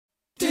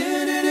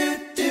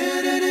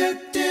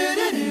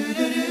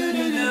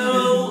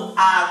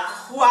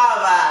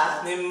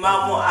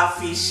Mamo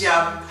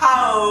Afisha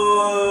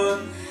Pao.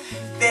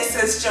 This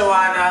is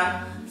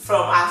Joanna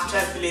from After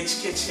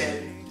Village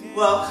Kitchen.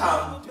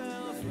 Welcome.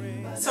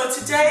 So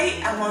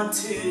today I want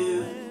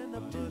to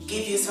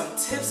give you some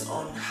tips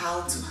on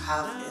how to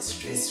have a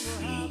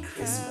stress-free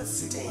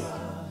Christmas Day.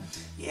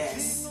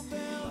 Yes,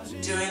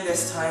 during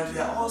this time we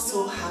are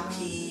also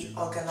happy,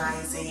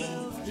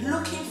 organizing,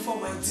 looking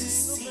forward to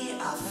see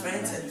our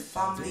friends and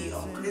family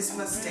on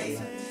Christmas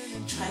Day,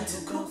 trying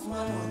to cook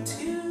one or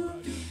two,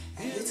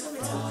 a little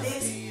bit of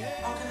this,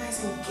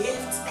 organizing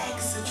gifts,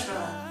 etc.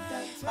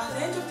 By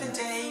the end of the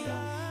day,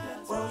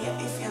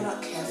 if you're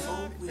not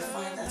careful, we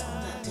find that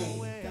on that day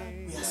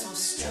we are so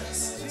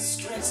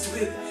stressed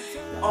with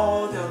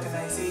all the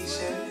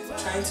organization,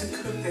 trying to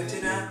cook the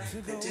dinner.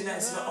 The dinner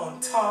is not on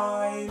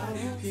time,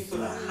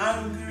 people are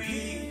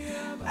hungry,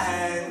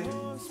 and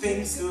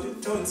things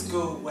don't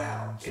go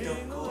well. They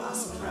don't go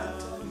as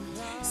planned.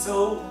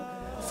 So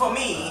for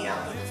me,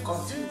 I've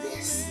gone through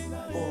this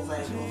over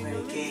and over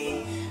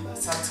again.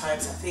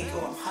 Sometimes I think,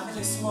 oh, I'm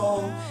having a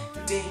small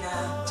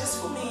dinner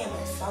just for me and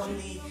my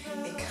family.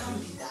 It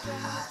can't be that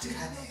hard,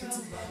 can it?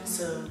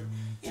 So,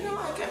 you know,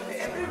 I get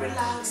very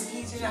relaxed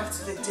leading up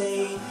to the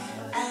day,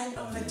 and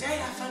on the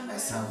day I find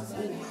myself,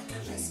 oh my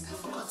goodness, I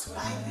forgot to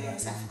buy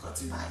this, I forgot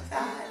to buy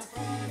that,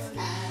 and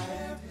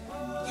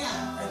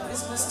yeah, the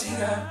Christmas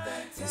dinner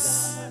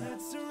is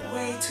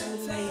way too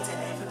late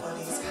and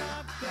everybody's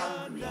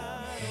hungry.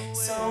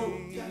 So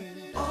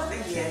over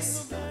the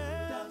years,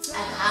 I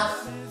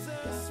have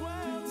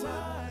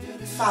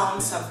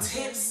found some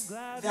tips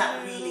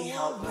that really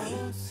help me.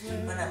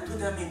 When I put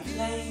them in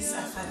place,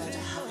 I find that I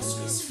have a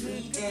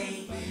stress-free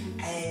day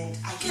and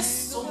I get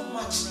so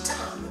much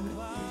done.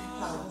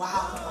 My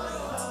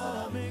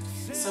wild mind.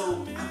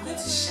 So I'm going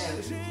to share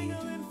with you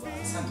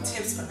some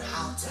tips on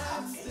how to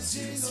have a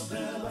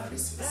stress-free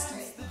Christmas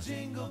day.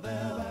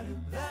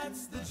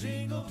 That's the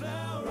Jingle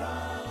Bell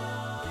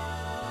Ride.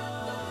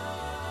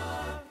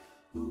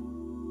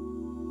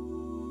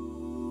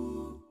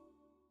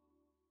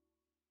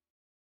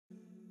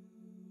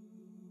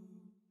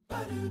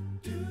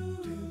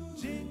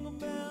 Jingle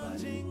bell,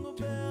 jingle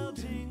bell,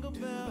 jingle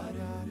bell,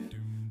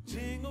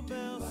 jingle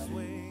bells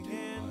swing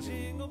and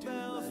jingle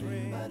bells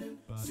ring,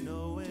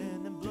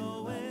 snowing and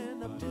blowing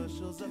the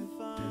bushels of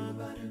fun.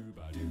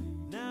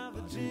 Now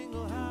the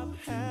jingle hop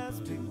has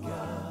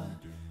begun.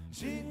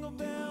 Jingle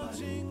bell,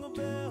 jingle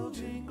bell,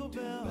 jingle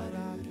bell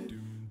rock.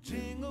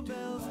 Jingle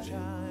bells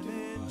chime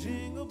in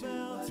jingle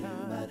bell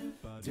time,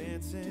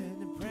 dancing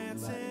and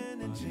prancing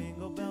in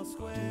Jingle Bell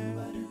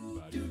Square,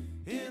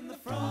 in the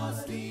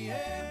frosty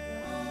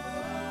air.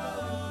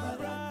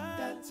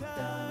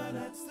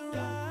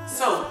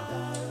 So,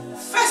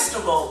 first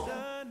of all,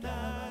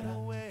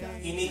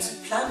 you need to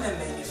plan the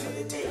menu for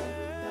the day.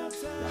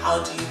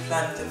 How do you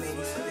plan the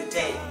menu for the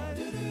day?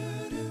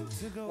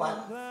 One,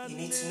 you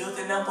need to know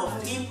the number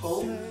of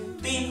people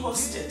being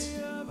hosted,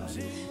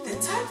 the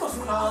type of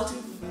crowd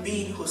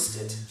being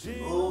hosted.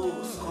 Oh,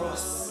 of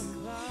course.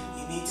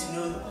 You need to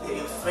know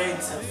your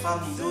friends and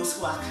family, those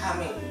who are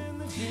coming.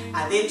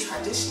 Are they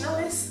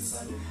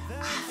traditionalists?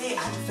 Are they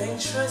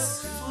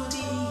adventurous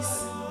foodies?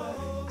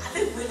 Are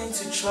they willing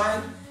to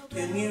try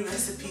the new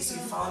recipes you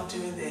found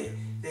during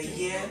the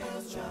year?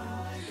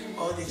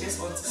 Or they just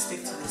want to stick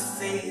to the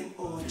same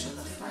old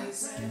jollof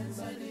rice,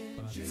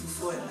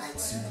 fufu and light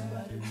soup?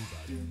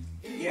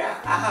 Yeah,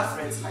 I have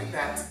friends like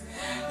that.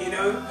 You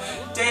know,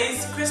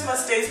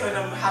 Christmas days when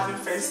I'm having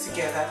friends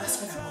together,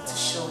 that's when I want to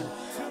show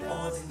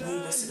all the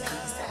new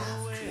recipes that I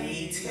have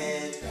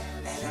created,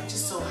 and I'm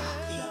just so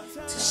happy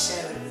to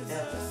share it with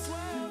them.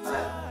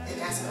 But it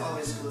doesn't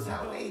always go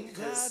that way,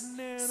 because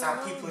some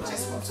people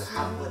just want to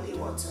have what they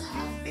want to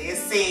have. The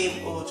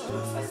same old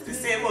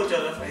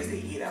jollof rice they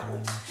eat at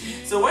home.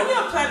 So when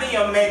you're planning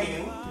your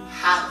menu,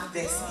 have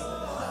this in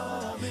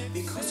mind,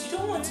 because you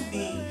don't want to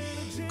be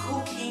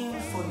cooking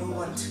for no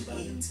one to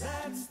eat.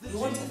 You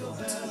want everyone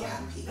to be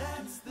happy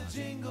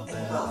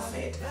and well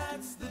fed.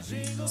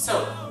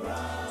 So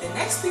the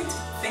next thing to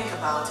think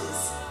about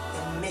is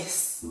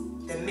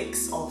the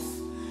mix of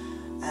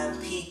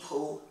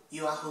people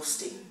you are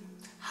hosting.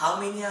 How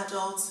many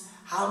adults?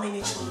 How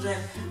many children?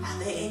 Are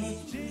there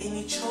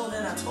any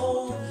children at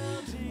all?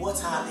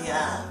 What are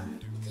their,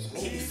 they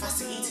may be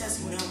fussy eaters,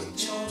 you know, with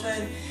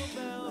children.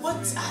 What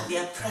are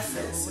their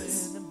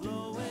preferences?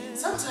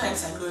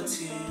 Sometimes I go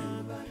to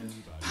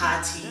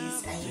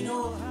parties and you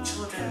know,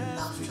 children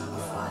love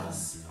jollof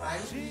rice,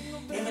 right?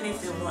 Even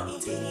if they will not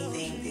eat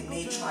anything, they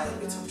may try a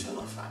bit of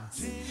jollof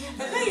rice. And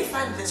then you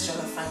find this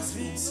jollof rice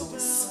being so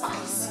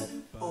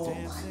spicy. Oh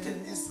my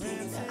goodness,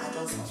 even the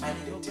adults are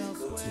finding it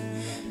difficult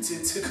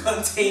to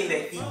contain the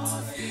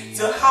heat.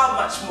 So how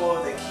much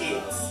more the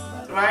kids,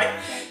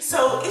 right?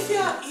 So if you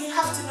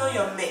have to know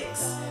your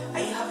mix. Are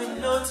you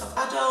having loads of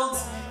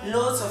adults,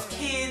 loads of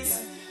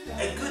kids,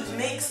 a good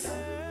mix?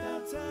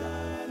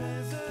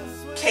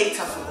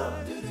 cater for them,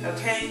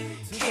 okay?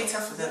 Cater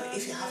for them.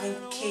 If you're having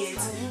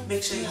kids,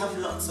 make sure you have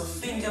lots of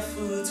finger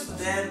foods for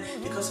them,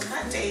 because on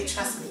that day,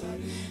 trust me,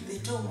 they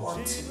don't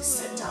want to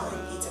sit down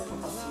and eat a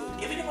proper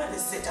food. Even when they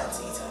sit down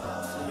to eat a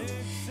proper food,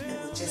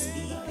 it will just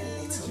be a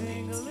little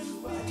bit,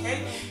 okay?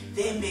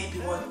 They may be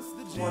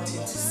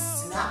wanting to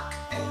snack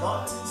a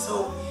lot,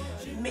 so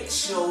make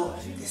sure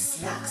the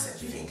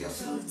snacks and finger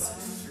foods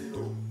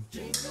flow.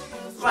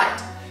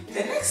 Right,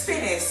 the next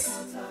thing is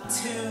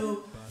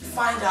to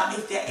find out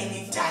if there are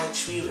any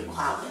dietary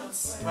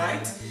requirements,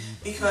 right?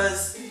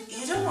 Because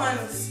you don't want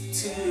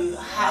to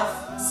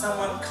have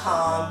someone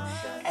come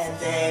and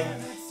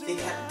then they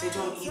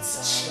don't eat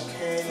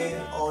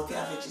chicken, or they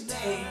are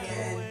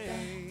vegetarian,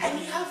 and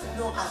you have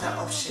no other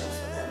option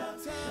for them.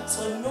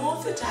 So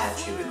know the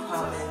dietary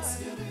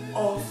requirements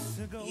of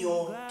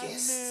your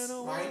guests,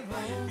 right?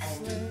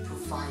 And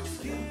provide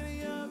for them.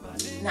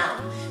 Now,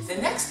 the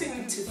next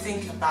thing to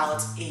think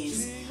about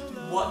is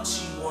what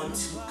you want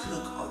to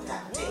cook on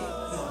that day,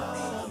 your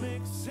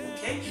menu.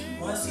 Okay?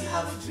 Once you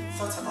have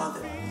thought about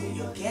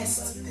your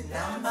guests, the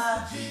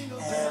number,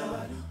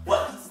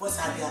 what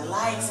are their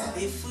likes? Are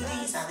they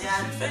foodies? Are they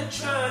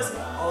adventurers?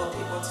 Or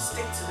they want to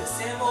stick to the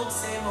same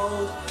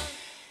old?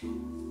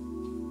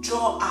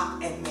 Draw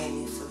up a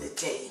menu for the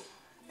day.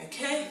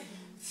 Okay?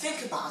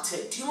 Think about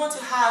it. Do you want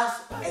to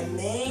have a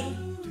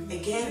main?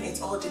 Again,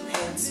 it all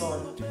depends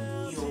on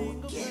your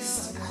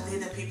guests. Are they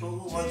the people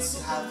who want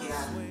to have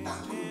their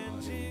banku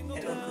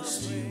and okra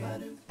stew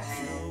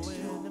and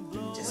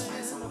just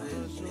find somewhere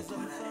in the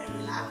corner and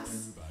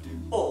relax?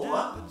 Or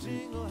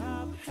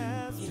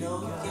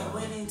they're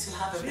willing to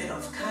have a bit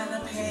of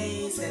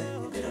canapes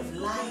and a bit of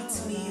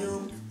light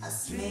meal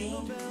as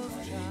main.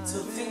 So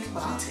think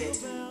about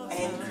it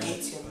and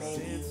create your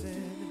menu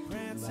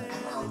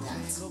around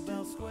that.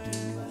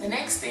 The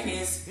next thing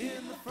is,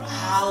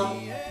 how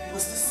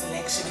was the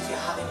selection? If you're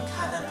having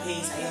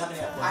canapes, are you having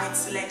a wide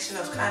selection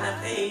of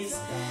canapes?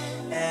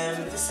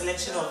 The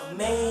selection of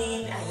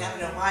main, are you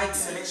having a wide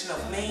selection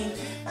of main?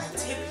 My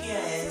tip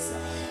here is,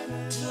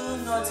 do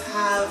not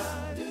have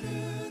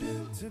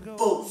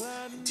both.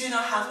 Do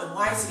not have a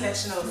wide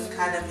selection of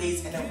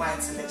canapes and a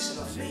wide selection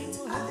of mains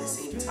at the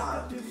same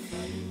time.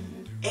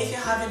 If you're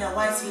having a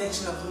wide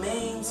selection of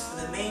mains for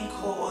the main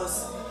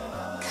course,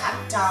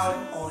 cut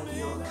down on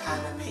your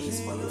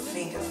canapes or your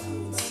finger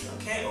foods,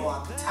 okay, or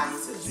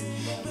appetizers.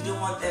 You don't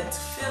want them to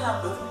fill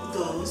up with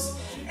those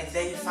and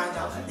then you find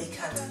out that they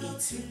can't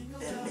eat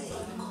the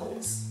main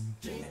course.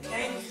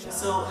 Okay,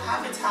 so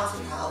have it half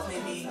and half,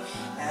 maybe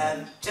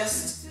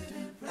just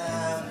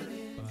a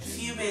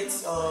few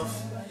bits of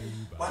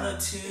 1 or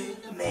 2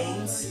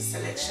 mains,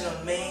 selection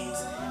of mains,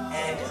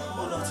 and a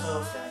whole lot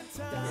of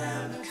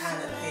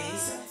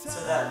canapes, so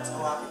that,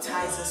 or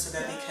appetizers, so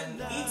that they can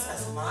eat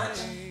as much.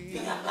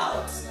 They are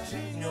about,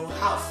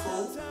 half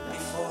full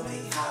before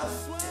they have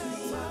the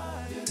main.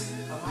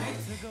 Alright?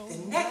 The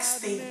next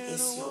thing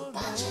is your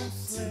budget.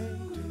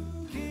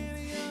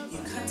 You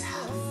can't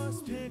have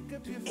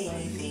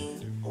anything,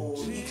 or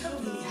you can't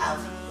really have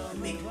a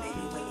big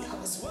menu when you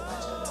have a small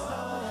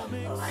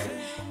budget. Alright?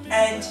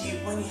 And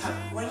when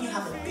you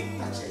have a big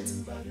budget,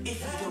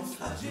 if you don't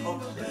plan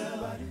properly,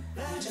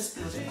 you just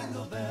blow the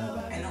money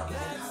and not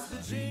even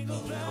have any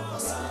proper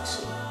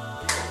selection on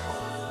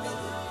your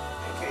menu.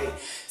 Okay?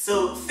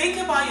 So think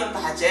about your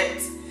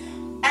budget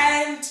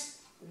and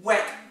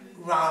work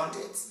around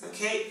it.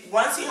 Okay?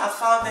 Once you have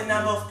found the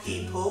number of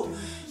people,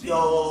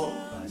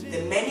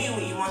 the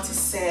menu you want to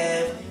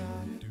serve,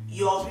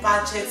 your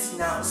budget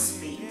now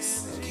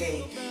speaks.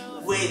 Okay?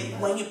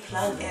 When you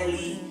plan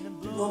early,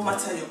 no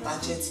matter your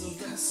budget, you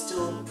can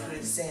still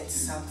present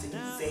something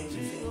very,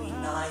 very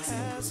nice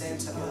and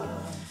presentable.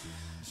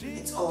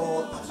 It's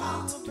all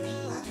about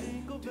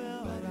planning.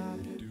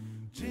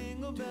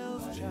 Jingle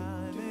bells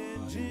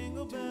chiming,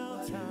 jingle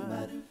bell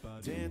time,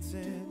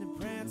 dancing and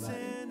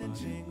prancing in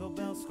Jingle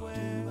Bell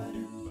Square,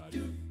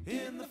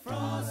 in the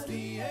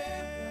frosty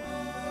air.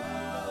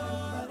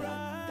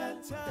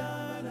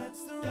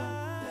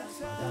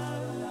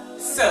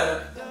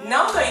 So,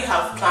 now that you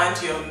have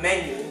planned your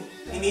menu,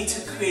 you need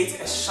to create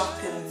a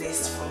shopping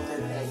list from the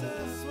menu.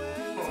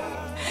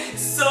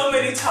 So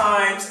many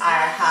times I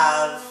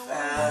have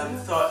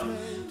thought,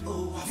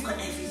 oh, I've got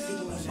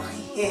everything in my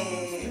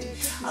head,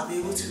 I'll be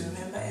able to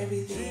remember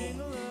everything.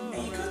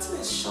 And you go to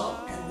the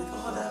shop, and with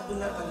all that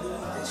hula baloo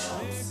in the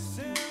shops,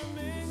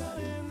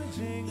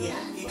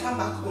 yeah, you come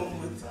back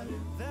home with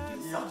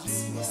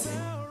lots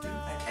missing,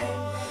 okay?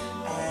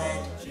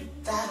 And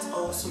that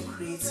also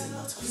creates a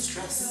lot of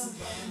stress.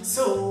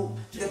 So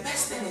the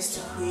best thing is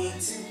to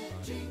create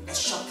a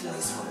shopping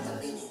list from the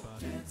menu.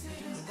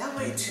 In that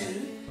way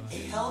too,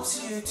 it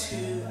helps you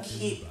to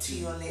keep to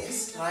your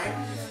list, right?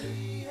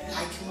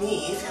 Like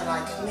me, if you're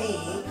like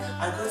me,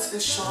 I go to the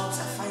shops,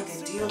 I find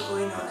a deal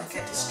going on, I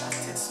get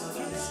distracted so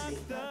easily.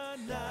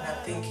 And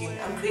I'm thinking,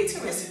 I'm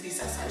creating recipes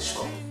as I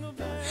shop.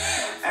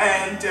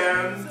 And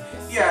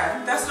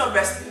yeah, that's not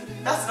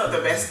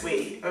the best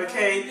way,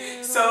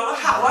 okay? So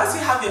once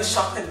you have your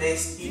shopping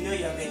list, you know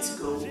you're going to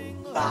go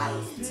buy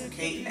it,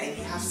 okay? And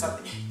you have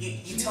something,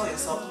 you tell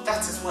yourself,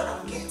 that is what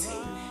I'm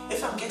getting.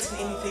 If I'm getting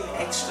anything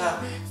extra,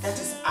 that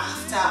is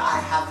after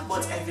I have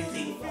bought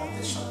everything on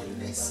the shopping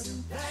list.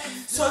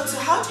 So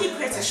how do you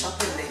create a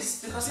shopping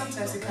list? Because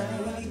sometimes it can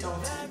be really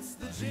daunting.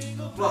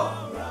 Well,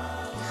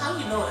 how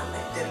you know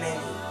the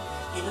menu?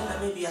 You know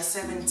that maybe you're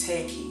serving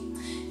turkey,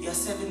 you're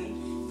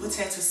serving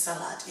potato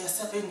salad, you're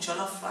serving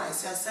jollof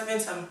rice, you're serving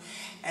some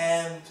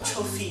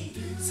trophy,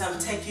 some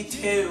turkey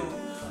tail,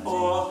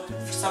 or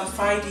some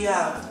fried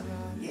yam.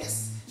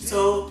 Yes.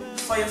 So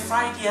for your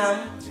fried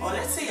yam, or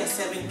let's say you're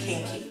serving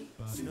kinky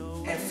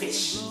and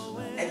fish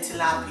and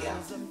tilapia,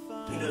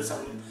 you know,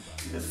 some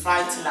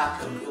fried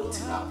tilapia, grilled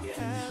tilapia.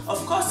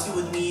 Of course, you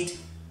would need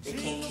the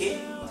kinky.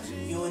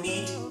 You will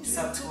need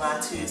some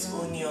tomatoes,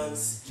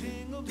 onions,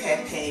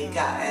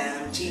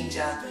 pepper,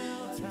 ginger.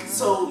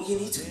 So you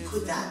need to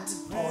put that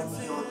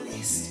on your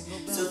list.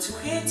 So to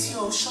create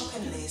your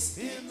shopping list,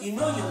 you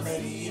know your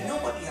menu, you know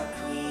what you are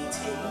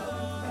creating.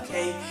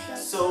 Okay,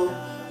 so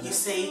you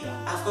say,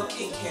 I've got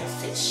kinky and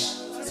fish.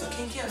 So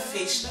kinky and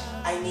fish,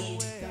 I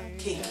need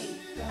kinky.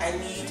 I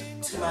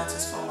need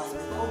tomatoes for my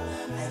meal.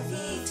 I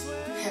need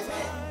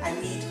pepper. I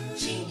need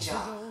ginger.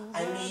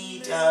 I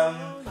need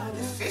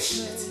the fish,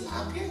 the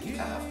tilapia. You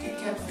can have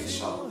kinky and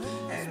fish,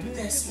 and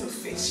there's no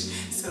fish.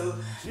 So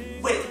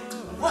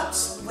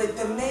with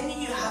the menu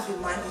you have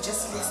in mind, you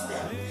just list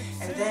them,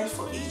 and then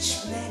for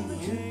each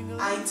menu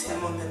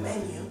item on the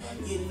menu,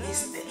 you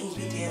list the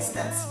ingredients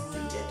that's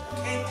needed.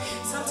 Okay.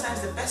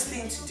 Sometimes the best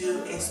thing to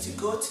do is to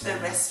go to the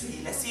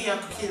recipe. Let's say you're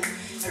cooking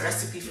a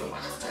recipe from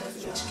After the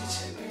Village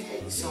Kitchen.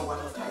 Okay, you saw one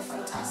of my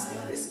fantastic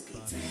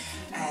recipes,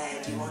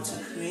 and you want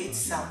to create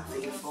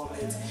something from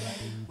it.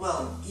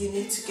 Well, you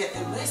need to get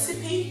the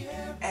recipe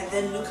and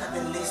then look at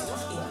the list of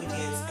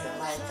ingredients and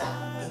write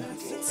that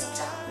ingredients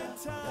down.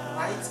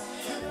 Alright?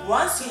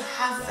 Once you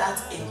have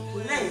that in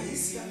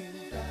place,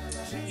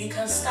 you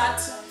can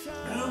start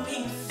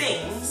grouping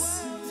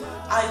things,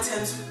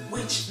 items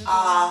which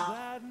are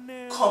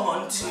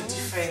common to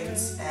different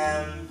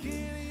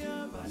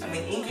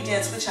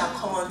ingredients which are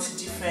common to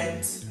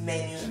different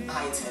menu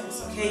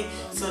items. Okay,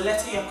 so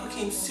let's say you're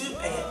cooking soup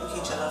and you're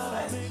cooking jollof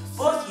rice.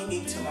 Both you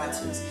need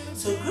tomatoes.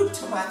 So group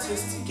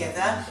tomatoes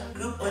together,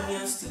 group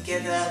onions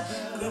together,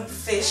 group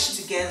fish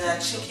together,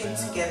 chicken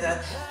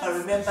together. But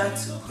remember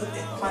to put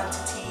the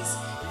quantities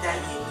that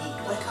you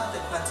need. Work out the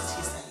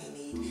quantities that you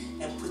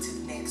need and put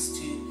it next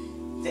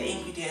to the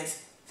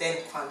ingredients, then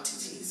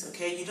quantities.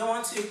 Okay, you don't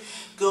want to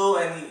go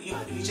and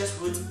you just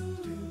wrote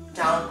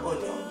down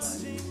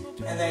onions,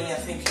 and then you're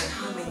thinking,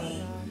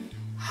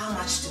 how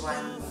much do I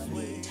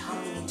need? How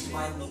many do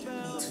I need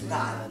to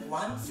buy?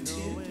 1,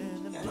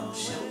 2, you're not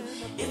sure.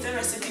 If the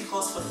recipe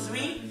calls for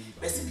 3,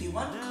 recipe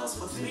 1 calls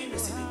for 3,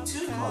 recipe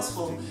 2 calls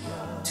for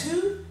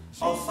 2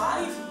 or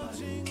 5,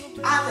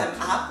 add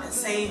them up and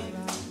say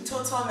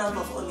total number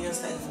of onions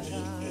that you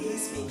need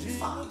is maybe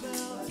 5.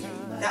 Okay.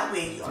 That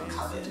way you are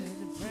covered.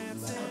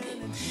 Okay.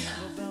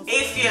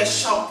 If you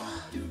shop,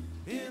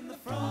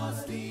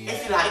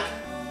 if you like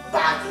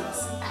bargains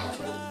like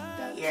me,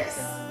 yes,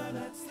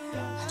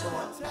 I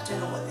don't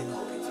know what they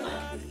call people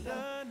like me,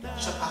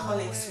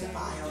 shopaholics who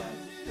buy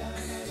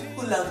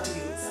who love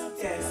deals,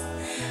 yes.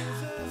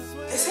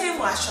 The same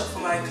way I shop for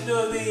my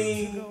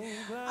clothing,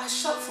 I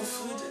shop for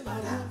food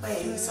that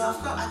way. So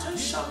I don't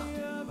shop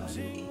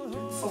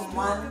from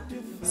one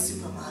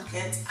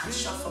supermarket, I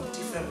shop from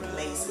different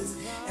places.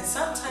 And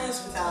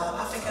sometimes with our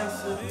African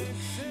food,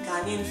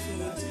 Ghanaian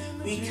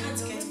food, we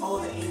can't get all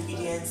the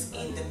ingredients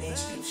in the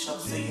mainstream shop,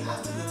 so you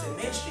have to go to the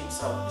mainstream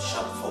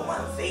shop for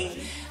one thing,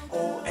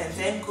 and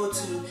then go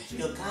to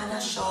your Ghana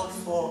shop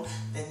for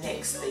the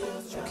next thing.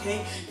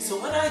 Okay, so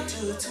what I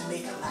do to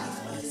make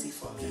life easy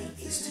for me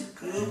is to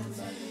group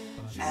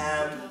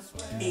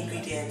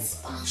ingredients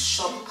by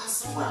shop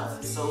as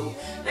well. So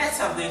let's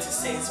say I'm going to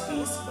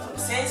Sainsbury's. From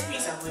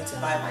Sainsbury's, I'm going to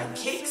buy my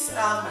cake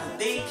stuff, my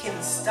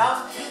baking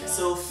stuff.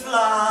 So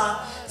flour,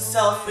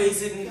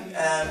 self-raising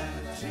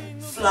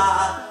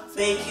flour,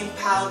 baking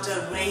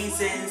powder,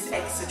 raisins,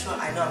 etc.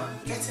 I know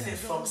I'm getting it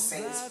from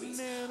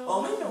Sainsbury's.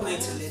 Or maybe I'm going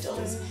to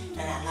Lidl's,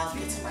 and I love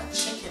getting my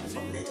chicken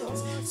from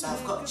Lidl's. So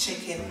I've got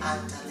chicken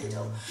under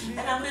Lidl. And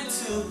I'm going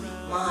to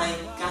my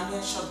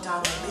Ghanaian shop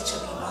down in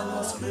Mitchell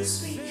Emmanuel's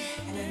Grocery,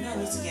 and I know I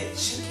need to get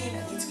chicken,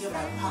 I need to get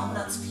my palm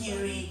nuts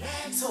puree.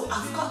 So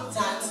I've got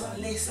that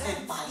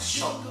listed by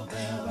shop.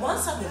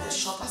 Once I'm in the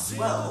shop as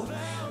well,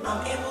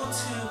 I'm able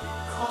to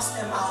cross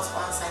them out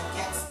once I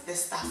get the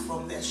stuff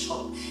from their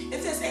shop.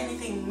 If there's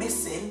anything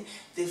missing,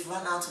 they've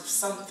run out of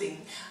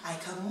something, I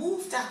can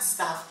move that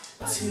stuff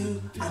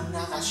to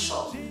another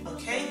shop.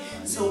 Okay,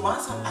 so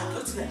once I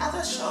go to the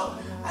other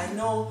shop, I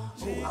know,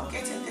 oh, I'm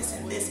getting this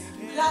and this,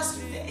 plus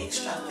the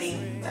extra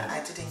thing that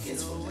I didn't get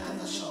from the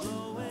other shop.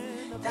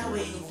 That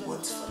way you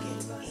won't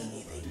forget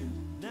anything.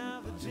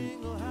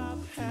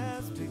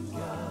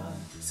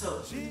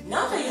 So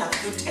now that you have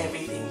grouped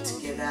everything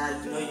together,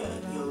 you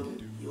know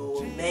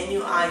your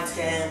menu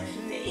item,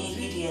 the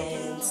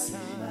ingredients,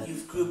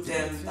 you've grouped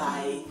them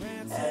by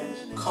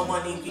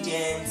common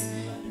ingredients,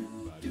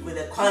 with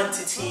the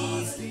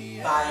quantities,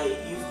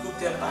 you've cooked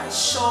them by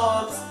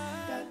shops.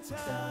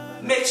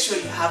 Make sure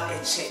you have a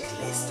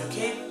checklist,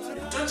 okay?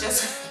 Don't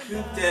just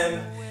group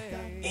them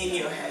in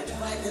your head,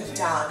 write them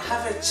down,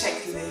 have a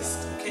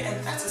checklist, okay?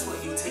 And that is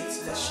what you take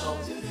to the shop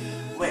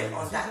when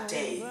on that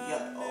day,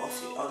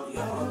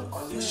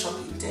 on your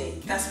shopping day.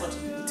 That's what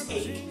you will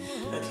take,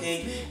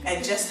 okay?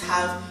 And just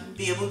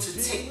be able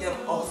to take them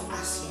off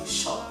as you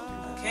shop,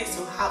 okay?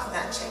 So have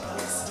that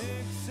checklist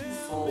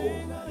for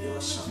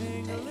your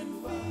shopping day.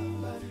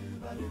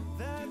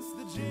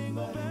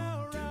 Jingle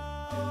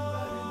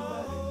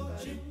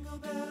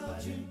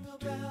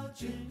bell,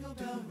 jingle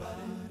bell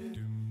ride,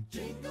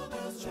 jingle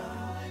bells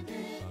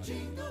chiming,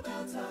 jingle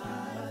bell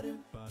time,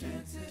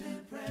 dancing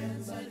and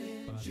prancing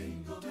in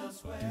Jingle Bell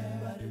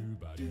Square,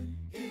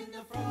 in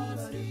the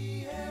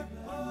frosty air.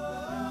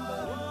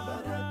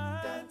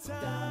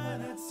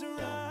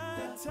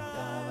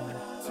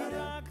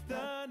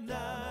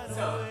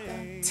 So,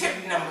 tip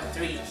number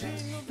 3.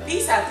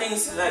 These are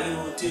things that you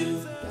will do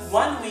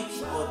 1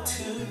 week or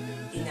 2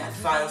 in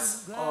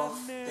advance of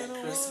the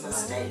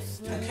Christmas day,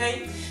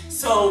 okay?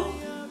 So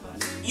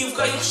you've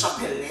got your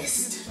shopping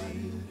list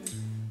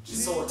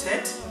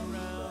sorted.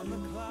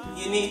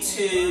 You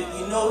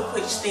know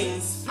which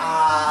things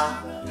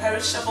are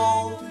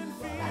perishable,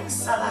 like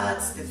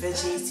salads, the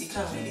veggies. You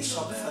can't really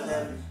shop for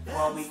them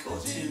 1 week or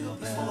 2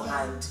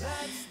 beforehand.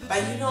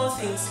 But you know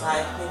things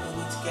like maybe you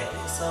need to get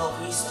yourself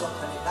restock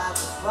on a bag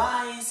of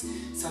rice,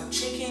 some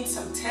chicken,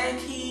 some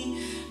turkey.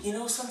 You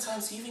know,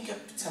 sometimes you even get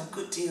some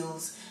good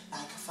deals.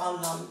 Like I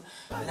found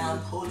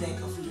whole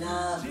leg of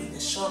lamb in the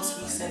shops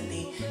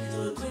recently. They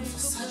were going for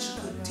such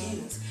good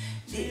deals.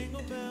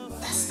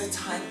 That's the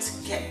time to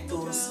get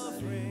those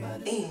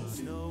in.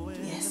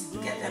 Yes,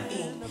 get them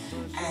in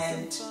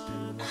and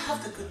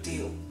have the good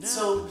deal.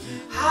 So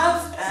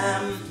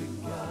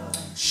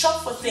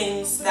shop for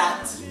things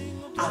that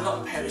are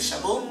not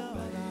perishable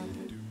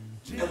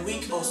a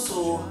week or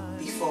so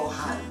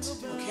beforehand.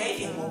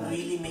 Okay, it will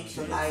really make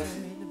your life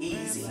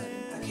easy.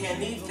 Okay, and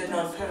leave the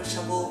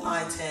non-perishable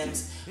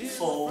items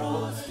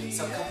for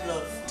some couple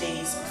of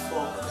days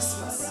before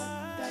Christmas.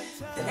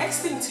 The next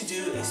thing to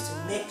do is to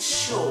make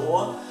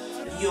sure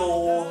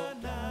your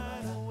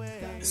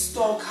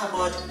store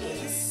cupboard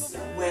is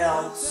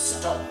well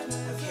stocked.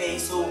 Okay,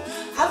 so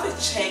have a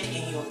check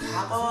in your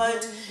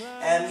cupboard.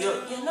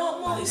 Your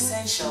normal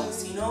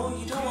essentials. You know,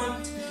 you don't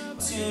want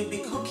to be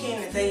cooking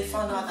and then you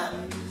found out that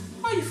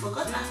you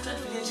forgot After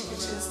Village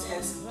Kitchen's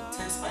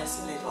 10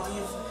 spice blend, or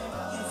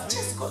you've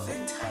just got the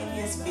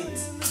tiniest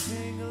bits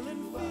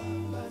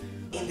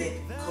in the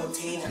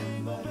container.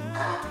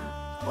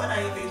 What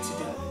are you going to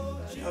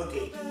do?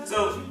 Okay,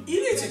 so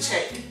you need to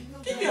check.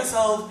 Give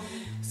yourself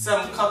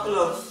some couple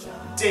of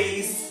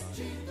days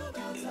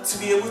to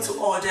be able to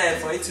order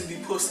and for it to be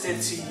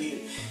posted to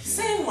you.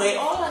 Same way,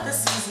 all other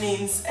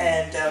seasonings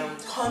and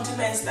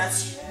condiments that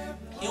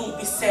you will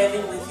be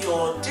serving with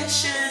your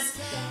dishes,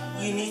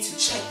 you need to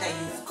check that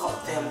you've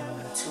got them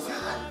to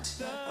hand.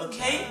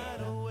 Okay?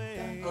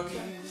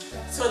 Okay.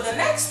 So the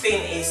next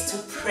thing is to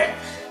prep.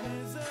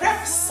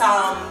 Prep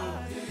some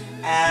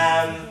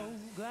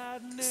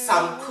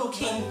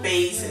cooking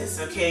bases,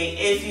 okay?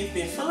 If you've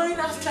been following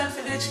After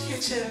Village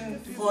Kitchen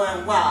for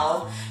a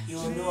while, you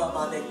will know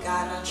about the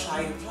Ghana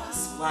Trio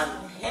Plus One.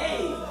 Hey,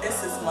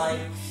 this is my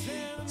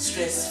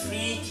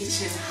stress-free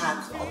kitchen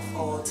hack of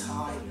all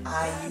time.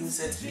 I use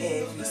it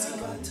every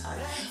single time.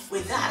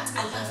 With that,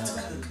 I love to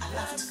cook,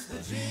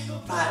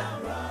 but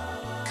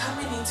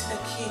coming into the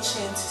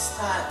kitchen to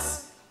start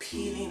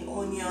peeling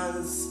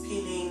onions,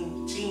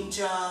 peeling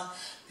ginger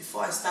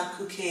before I start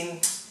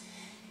cooking,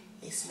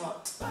 it's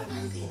not my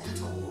thing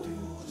at all.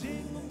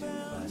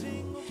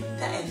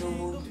 That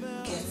alone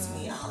gets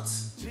me out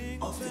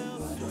of the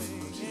mood of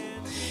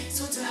cooking.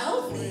 So to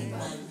help me,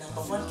 my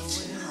 #1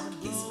 kitchen hack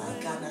is my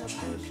Ghana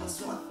Trio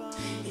Plus One.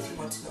 If you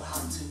want to know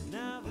how to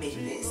make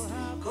this,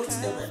 go to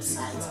the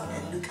website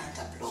and look at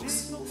the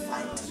blogs. You will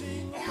find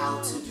a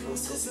how-to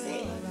process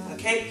there.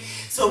 Okay?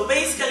 So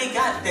basically,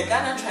 the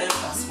Ghana Trio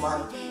Plus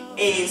One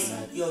is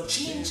your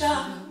ginger,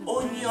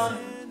 onion,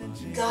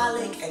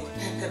 garlic and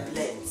pepper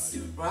blends,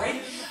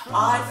 right?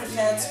 I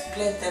prefer to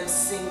blend them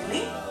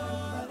singly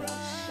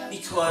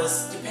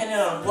because depending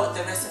on what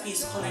the recipe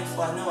is calling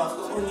for, I know I've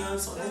got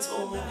onions on its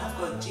own, I've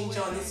got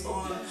ginger on its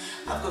own,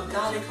 I've got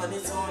garlic on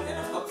its own, and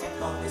I've got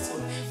pepper on its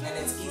own, and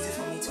it's easy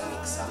for me to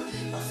mix up.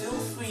 But feel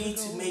free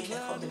to make a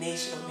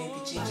combination of maybe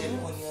ginger and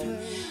onion,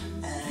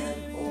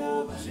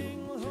 or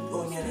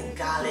onion and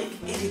garlic.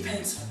 It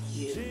depends on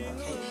you,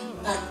 okay?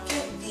 But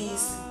get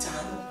these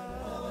done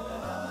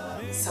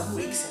some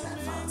weeks in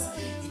advance.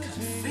 You can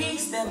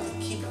freeze them, they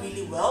keep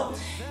really well.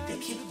 They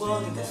keep well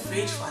in the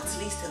fridge for at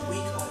least a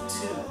week or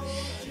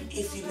 2.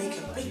 If you make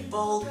a big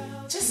bowl,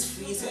 just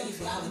freeze it. If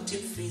you have a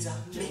deep freezer,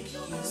 make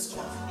use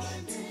of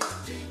it.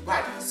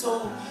 Right,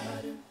 so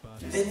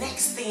the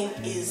next thing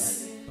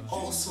is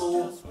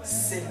also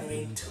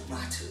simmering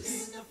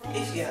tomatoes.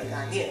 If you're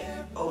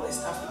Ghanaian or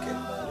West African,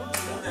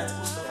 you know that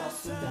most of our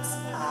foods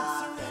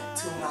are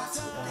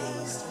tomato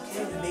based.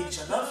 Okay, we make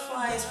jollof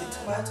rice with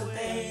tomato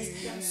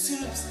based,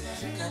 soups,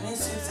 Ghanaian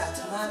soups are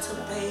tomato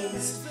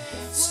based,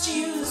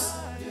 stews,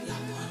 your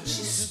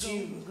punchy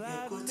stew,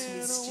 your goat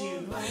stew,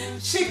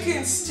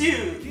 chicken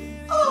stew,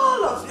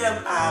 all of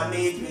them are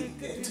made with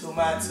the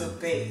tomato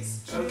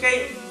base.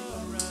 Okay,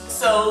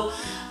 so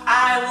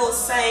I will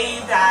say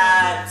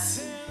that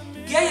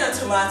get your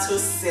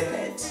tomatoes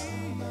simmered.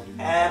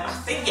 I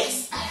think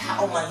yes,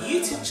 on my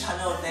YouTube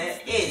channel there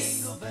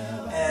is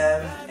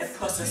a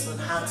process on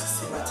how to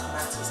simmer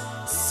tomatoes.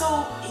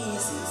 So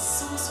easy,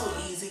 so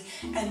easy,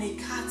 and it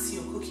cuts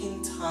your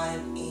cooking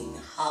time in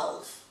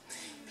half.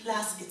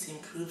 Plus it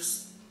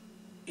improves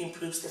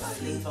the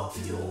flavor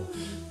of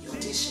your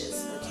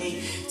dishes. Okay,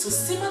 to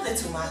simmer the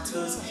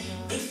tomatoes,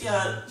 if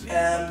you're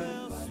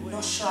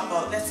not sure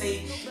about, let's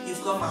say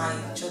you've got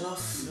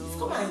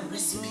my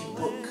recipe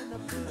book,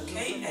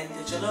 okay, and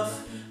the jollof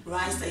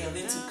rice that you're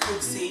going to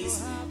cook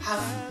says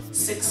have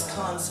 6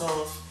 cans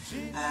of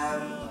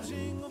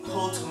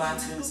whole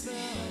tomatoes,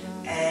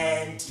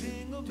 and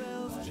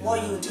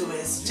what you do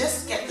is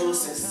just get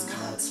those 6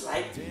 cans,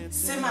 right?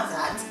 Simmer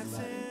that,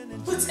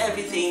 put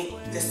everything,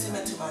 the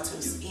simmered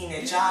tomatoes, in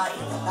a jar,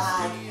 in a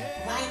bag,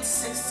 write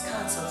 6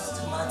 cans of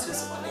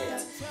tomatoes on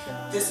it.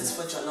 This is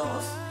for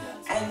jollof,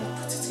 and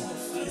put it in your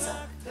freezer.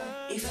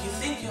 If you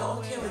think you're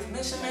okay with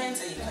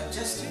measurements and you can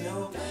just,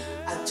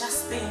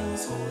 adjust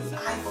things or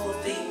eyeball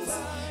things,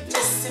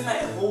 just simmer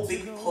a whole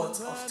big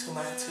pot of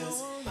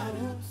tomatoes.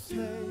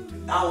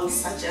 I would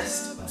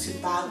suggest to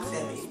bag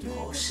them in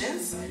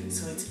portions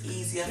so it's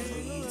easier for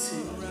you to,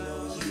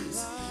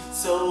 use.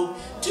 So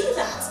do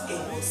that, it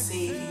will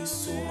save you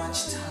so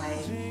much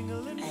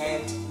time,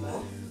 and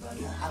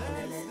you're having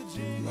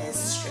a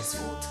less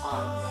stressful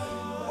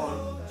time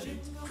on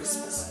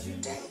Christmas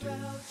Day.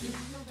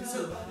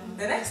 So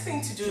the next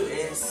thing to do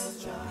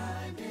is,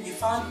 you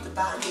found the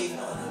bargain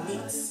on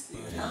your meats,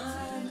 your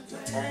lamb,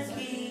 your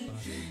turkey.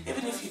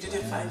 Even if you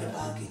didn't find the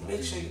bargain,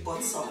 make sure you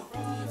bought some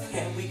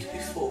a week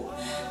before.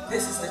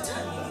 This is the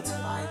time you need to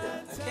buy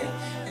them, okay?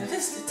 And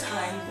this is the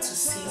time to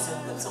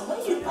season them. So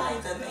when you buy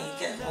them and you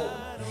get home,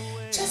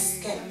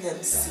 just get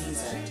them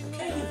seasoned,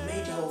 okay? You've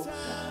made your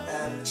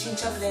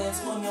ginger blends,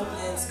 onion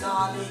blends,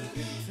 garlic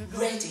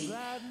ready.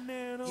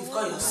 You've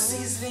got your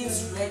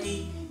seasonings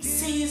ready.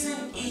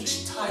 Season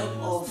each type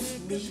of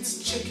meat,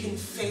 chicken,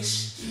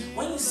 fish.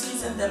 When you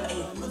season them and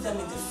you put them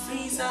in the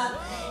freezer,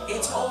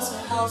 it also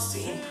helps to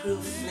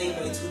improve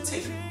flavor. It will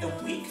take a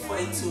week for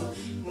it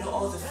to,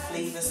 all the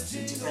flavors to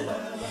develop.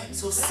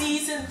 So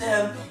season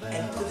them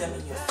and put them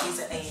in your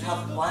freezer, and you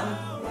have one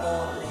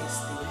more less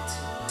thing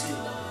to do.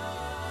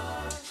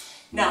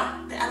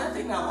 Now, the other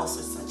thing I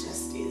also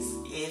suggest is,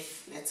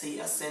 if, let's say,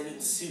 you're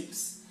serving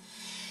soups,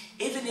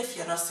 even if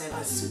you're not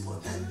serving soup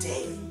on that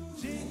day,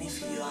 and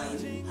if you are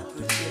in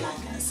Abuja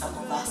like some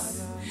of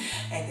us,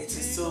 and it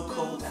is so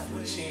cold,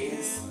 Abuja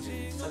is,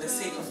 for the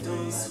sake of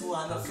those who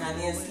are not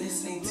Ghanaians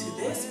listening to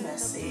this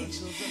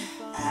message,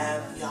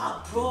 you're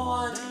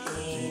abroad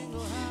in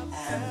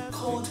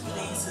cold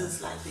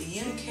places like the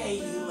UK,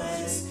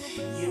 US,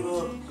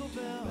 Europe.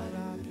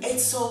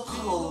 It's so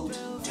cold.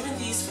 During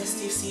these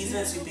festive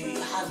seasons, you'll be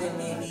having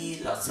maybe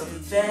lots of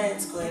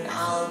events, going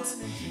out,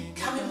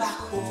 coming back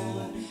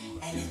home,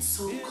 and it's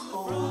so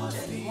cold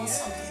and you want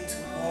something to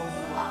warm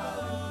you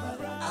up.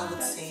 I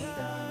would say,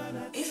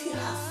 if you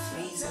have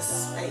freezer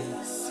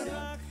space,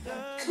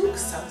 cook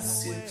some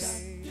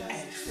soups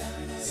and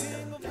freeze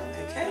them,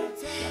 okay?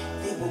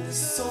 They will be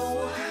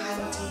so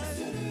handy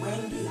for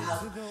when you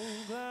have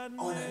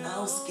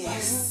unannounced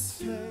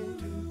guests.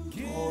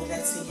 Or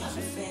let's say you have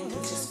a friend who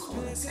just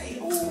call and say,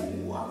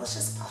 oh, I was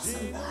just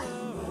passing by,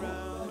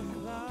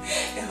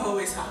 It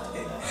always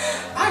happens.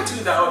 I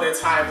do that all the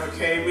time,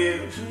 okay?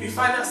 We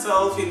find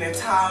ourselves in a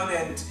town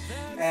and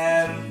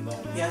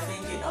we are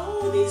thinking,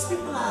 oh, these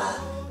people are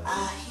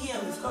here,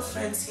 we've got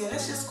friends here,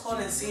 let's just call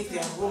and see if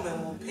they're home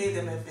and we'll pay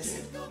them a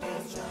visit.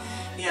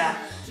 Yeah,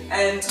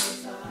 and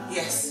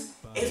yes,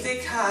 if they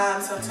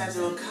come, sometimes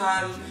they will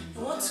come.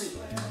 You want to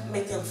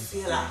make them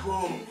feel at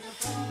home.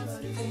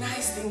 The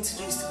nice thing to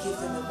do is to give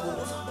them a bowl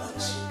of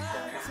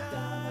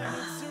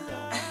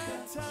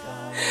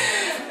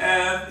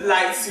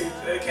light soup,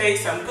 okay?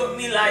 Some goat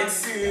meat light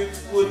soup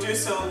will do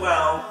so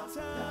well.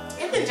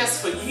 Even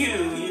just for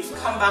you, you've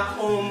come back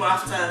home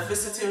after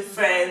visiting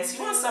friends,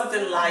 you want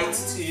something light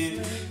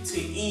to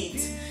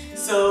eat.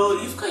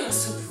 So you've got your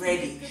soup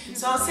ready.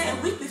 So I'll say a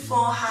week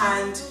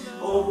beforehand,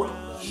 or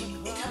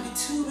it can be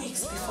 2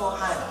 weeks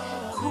beforehand,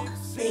 cook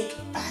big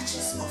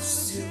batches of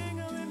soup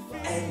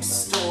and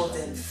store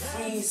them,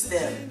 freeze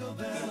them.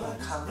 They will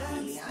come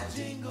really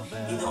handy,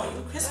 either on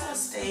your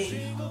Christmas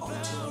day or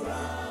during the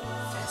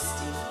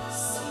festive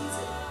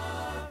season.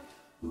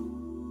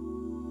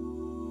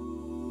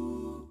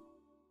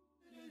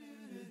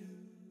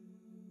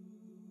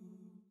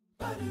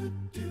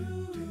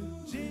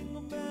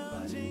 Jingle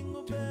bell,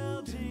 jingle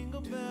bell,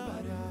 jingle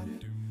bell,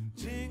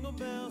 jingle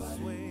bells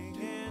swing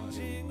and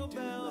jingle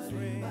bells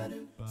ring,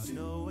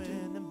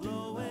 snowing and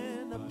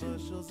blowing the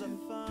bushels of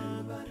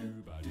fun.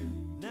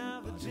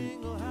 Now the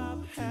jingle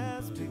hop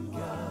has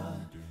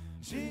begun.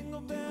 Jingle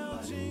bell,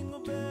 jingle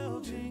bell,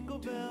 jingle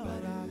bell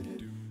rock.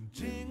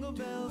 Jingle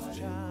bells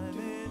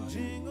chiming,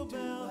 jingle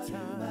bell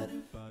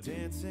time.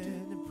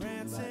 Dancing and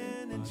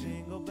prancing in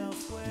Jingle Bell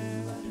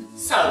Square.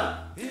 So,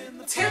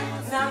 tip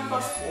number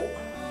 4.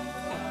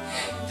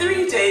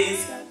 3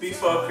 days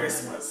before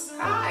Christmas.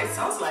 It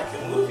sounds like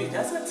a movie,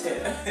 doesn't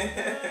it?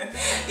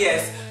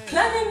 Yes,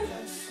 planning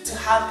to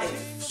have a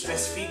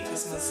stress-free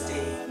Christmas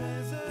day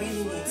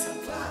really needs some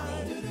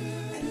planning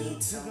and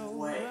needs some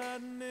work.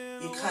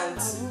 You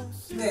can't,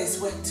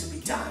 there's work to be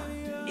done.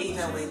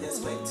 Either way,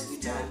 there's work to be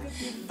done.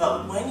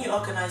 But when you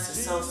organize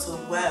yourself so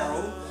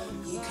well,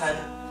 you can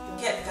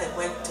get the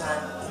work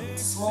done in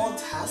small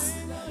tasks,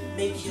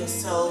 make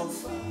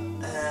yourself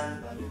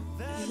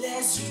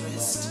less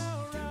stressed,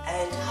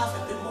 and have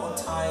a bit more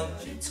time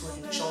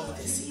to enjoy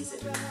the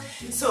season.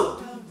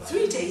 So,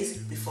 3 days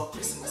before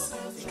Christmas,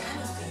 the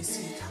kind of things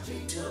you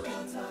can do.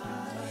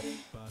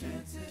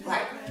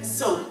 Right,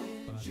 so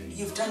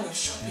you've done your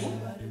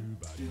shopping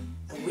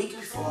a week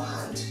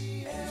beforehand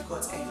and you've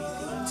got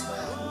everything to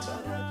hand.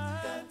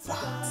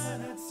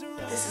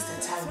 But this is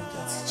the time you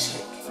need to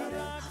check.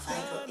 Have I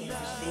got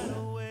everything?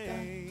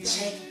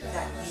 Check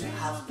that you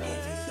have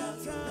everything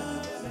you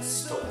need in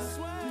store.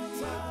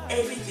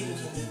 Everything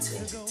you need to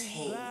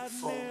entertain,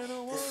 from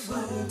the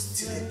food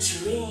to the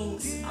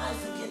drinks. I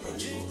forget the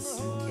drinks,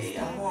 okay?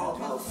 I'm more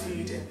about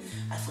food and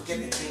I forget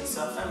the drinks.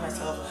 So I find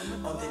myself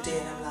on the day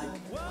and I'm like,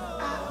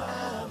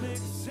 I'm not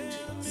taking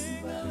drinks.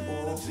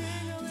 Or,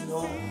 you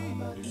know,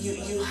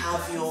 you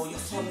have your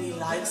family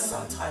likes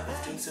some type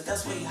of drink, so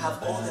that's what you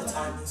have all the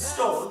time in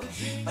stock.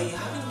 But you're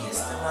having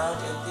guests around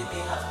and they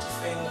may have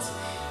different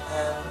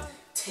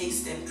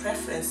taste and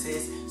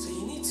preferences, so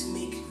you need to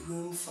make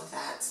room for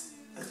that.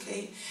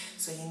 Okay,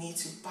 so you need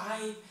to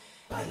buy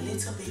a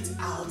little bit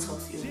out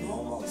of your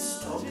normal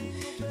stock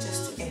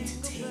just to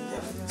entertain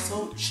them.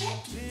 So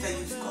check that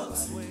you've got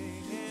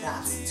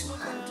that to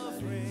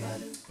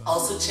hand.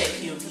 Also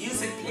check your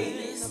music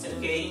playlist,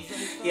 okay?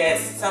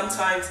 Yes,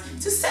 sometimes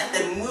to set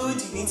the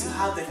mood, you need to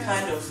have the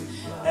kind of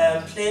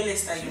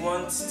playlist that you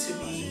want to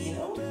be, you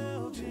know,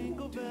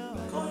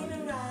 going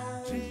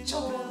around,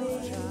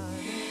 joining.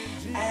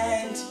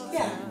 And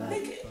yeah,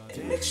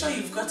 make sure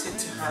you've got it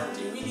to hand.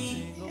 It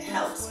really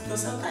helps,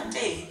 because on that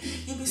day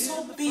you'll be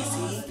so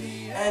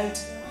busy and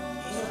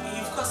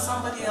you've got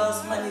somebody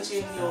else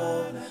managing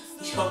your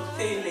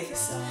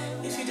playlist.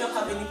 If you don't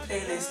have any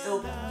playlist,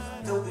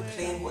 they'll be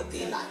playing what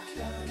they like.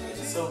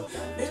 Okay, so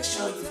make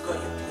sure you've got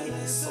your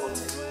playlist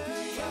sorted.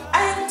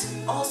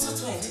 And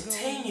also to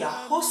entertain your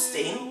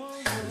hosting,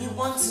 you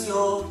want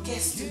your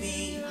guests to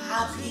be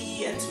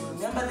happy and to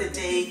remember the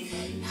day.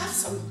 Have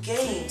some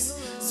games.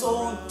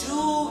 So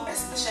do,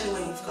 especially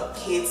when you've got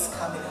kids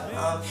coming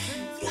around,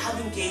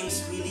 having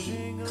games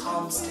really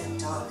calms them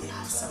down. They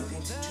have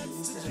something to do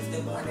instead of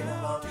them running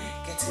around,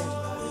 getting in the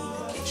way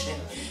in the kitchen.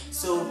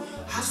 So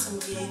have some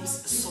games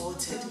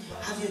sorted.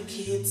 Have your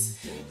kids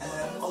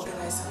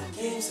organize some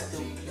games that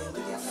they will play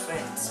with their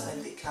friends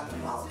when they come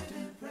around.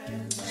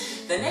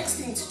 The next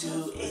thing to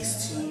do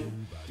is to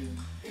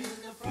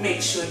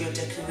make sure your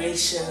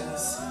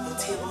decorations, your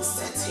table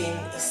setting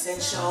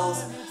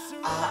essentials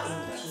are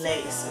in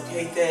place.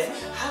 Okay,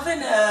 having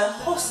a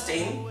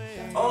hosting,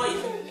 or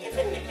even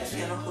if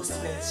you're not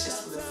hosting and it's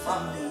just for the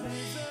family,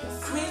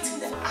 creating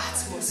the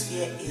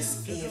atmosphere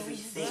is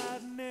everything.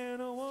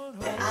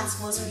 The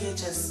atmosphere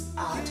just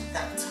adds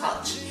that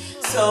touch.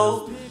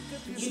 So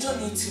you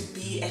don't need to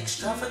be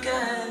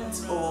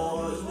extravagant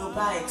or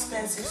buy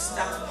expensive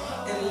stuff.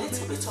 A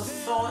little bit of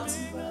thought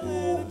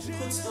will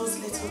put those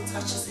little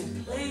touches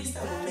in place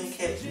that will make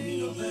it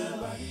really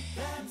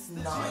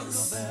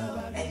nice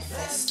and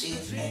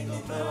festive and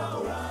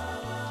memorable.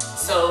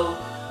 So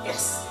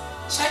yes,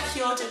 check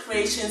your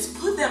decorations,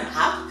 put them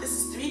up. This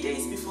is 3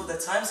 days before the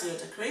time, so your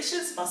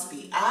decorations must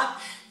be up.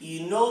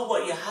 You know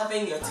what you're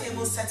having, your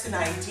table setting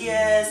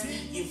ideas,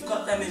 you've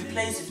got them in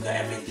place, you've got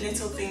every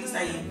little things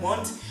that you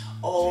want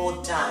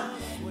all done.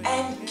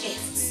 And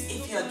gifts,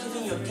 if you're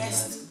giving your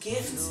guests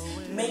gifts,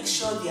 make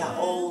sure they are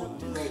all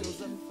ready.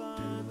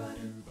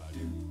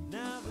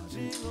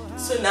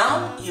 So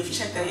now you've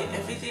checked that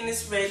everything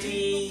is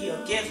ready,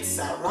 your gifts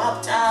are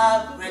wrapped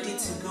up, ready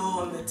to go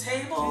on the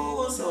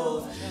tables,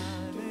 or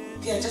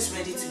they're just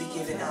ready to be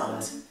given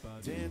out.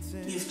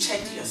 You've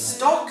checked your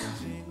stock.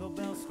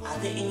 Are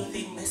there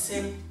anything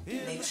missing?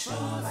 Make sure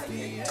you write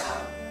it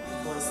down,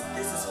 because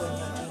this is when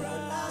you're doing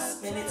your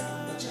last minute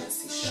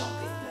emergency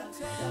shopping.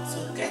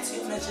 So get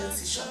your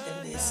emergency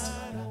shopping list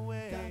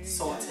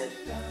sorted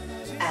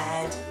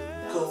and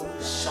go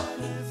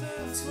shopping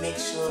to make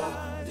sure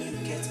you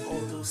get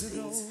all those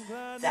things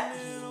that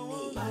you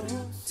need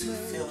to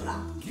fill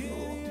up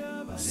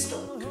your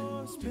stock.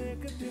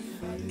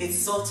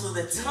 It's also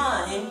the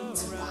time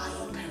to buy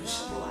your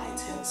perishable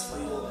items for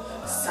your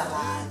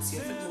salads,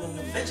 your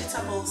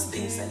vegetables,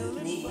 things that you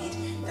need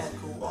that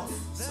go off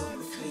so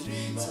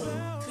quickly. So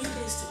 3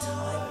 days to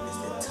time is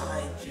the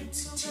time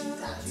to do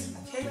that,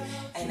 okay?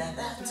 and at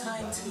that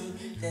time too,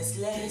 there's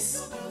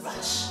less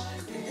rush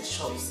in the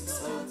shops,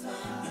 so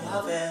you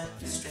have a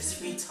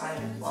stress-free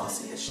time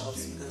whilst in the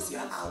shops because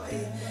you're out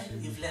there.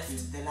 You've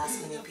left the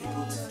last-minute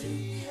people to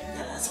do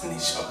their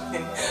last-minute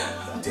shopping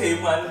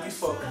day one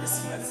before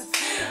Christmas.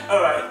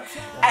 Alright,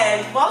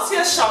 and whilst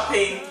you're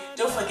shopping,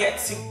 don't forget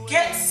to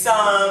get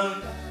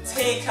some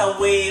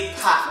takeaway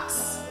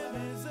packs,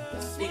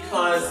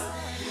 because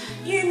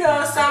you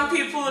know some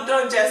people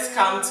don't just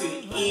come to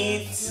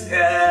eat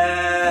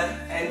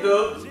and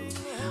go,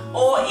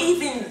 or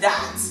even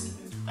that.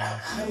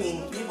 I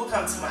mean, people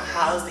come to my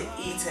house, they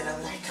eat, and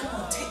I'm like, come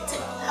on,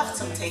 have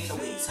some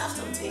takeaways,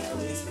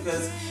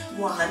 because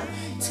one,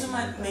 too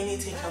many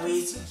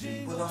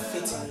takeaways will not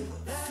fit in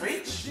your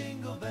fridge.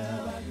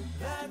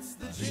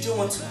 You don't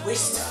want to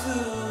waste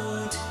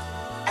food,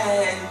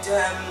 and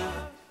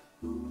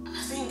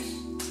I think,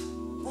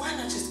 why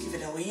not just give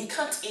it away? You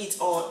can't eat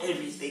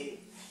everything.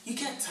 You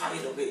get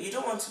tired of it. You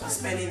don't want to be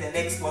spending the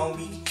next 1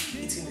 week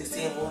eating the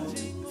same old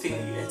thing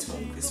you ate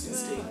on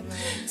Christmas Day.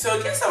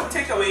 So get some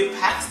takeaway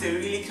packs. They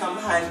really come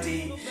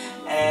handy,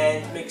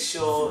 and make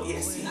sure,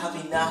 yes, you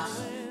have enough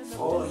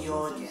for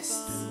your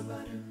guests.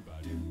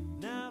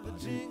 Now the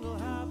jingle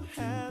hop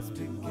has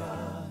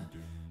begun.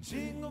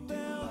 Jingle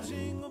bell,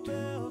 jingle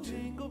bell,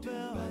 jingle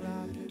bell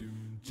rock.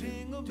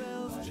 Jingle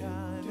bells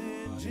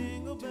chiming,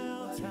 jingle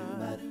bell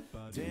time.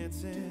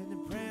 Dancing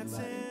and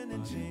prancing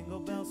in Jingle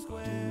Bell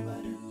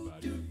Square.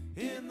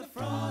 In the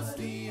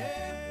frosty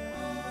air.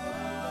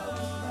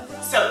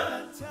 So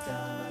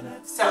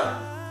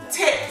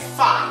tip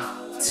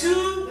 5.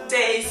 2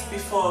 days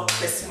before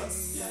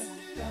Christmas.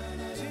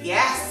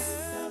 Yes.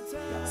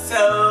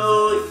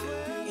 So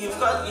you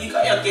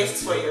got your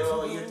gifts for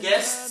your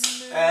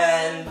guests,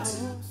 and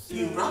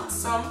you wrapped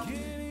some.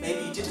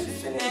 Maybe you didn't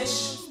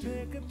finish.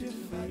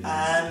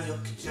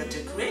 Your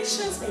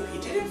decorations, maybe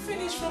you didn't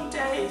finish from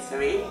day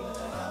 3.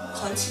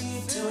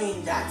 Continue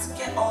doing that.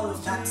 Get all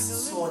of that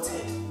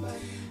sorted.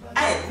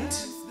 And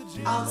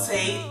I'll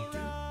say,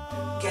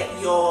 get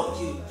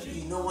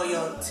you know what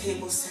your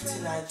table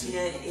setting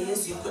idea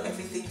is. You put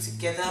everything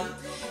together.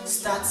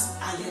 Start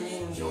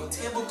ironing your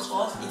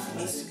tablecloth if it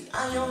needs to be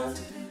ironed.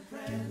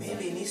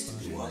 Maybe it needs to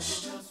be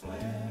washed.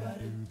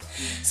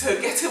 So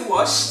get it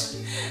washed.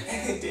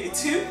 Day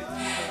 2,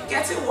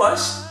 get it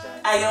washed,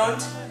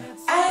 ironed,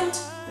 and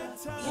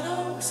you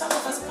know, some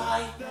of us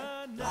buy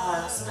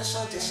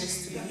special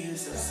dishes to be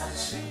used on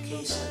such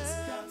occasions.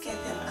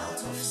 Get them out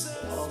of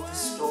the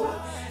store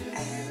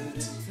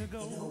and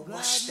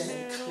wash them,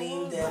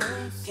 clean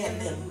them, get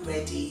them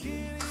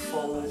ready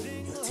for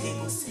your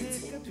table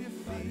setting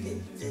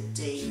the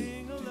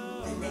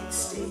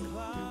next day.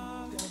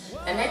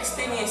 The next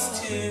thing is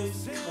to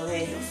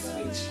clear your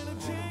fridge,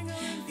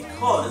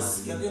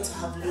 because you're going to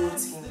have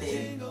loads in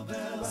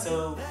there.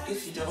 So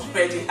if you don't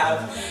already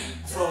have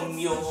from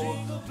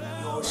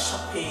your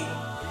shopping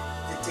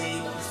the day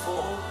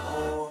before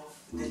or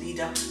the lead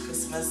up to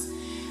Christmas,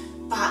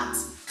 but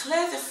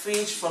clear the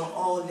fridge from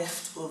all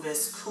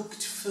leftovers,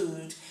 cooked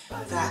food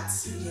that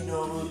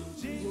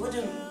you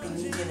wouldn't be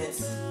needing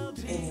it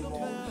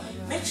anymore.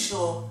 Make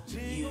sure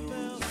you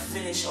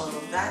finish all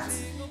of that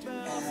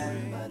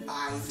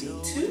by day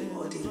 2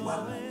 or day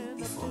 1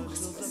 before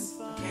Christmas.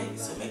 Okay,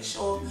 so make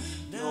sure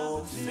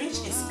your fridge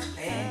is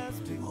clear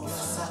of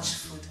such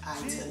food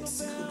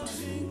items, cooked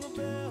food.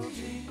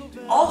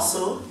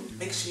 Also,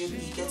 make sure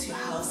you get your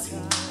house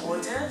in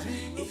order.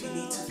 If you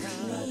need to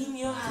clean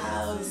your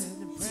house,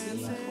 it's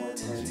really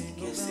important. It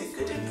gives a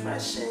good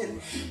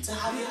impression to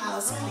have your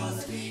house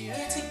cleaned.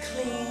 Get it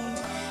cleaned.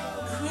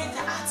 Create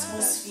the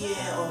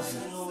atmosphere of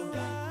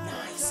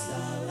nice,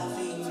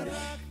 loving,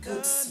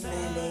 good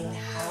smelling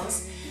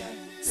house,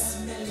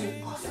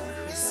 smelling of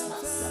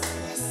Christmas.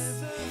 Yes.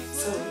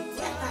 So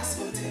get that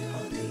sorted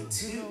on day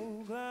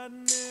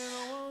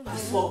 2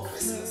 before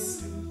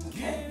Christmas.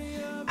 Okay.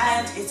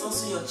 And it's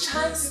also your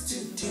chance to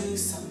do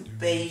some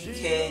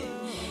baking.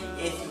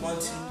 If you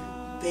want to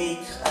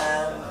bake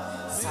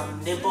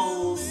some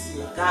nibbles,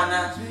 your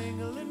Ghana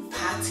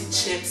party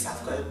chips.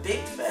 I've got a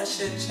baked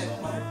version, check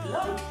my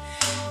blog.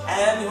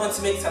 You want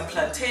to make some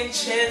plantain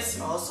chips,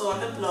 also on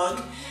the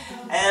blog.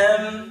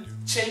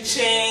 Chin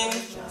chin,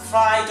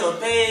 fried or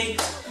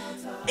baked,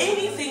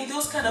 anything,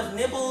 those kind of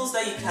nibbles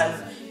that you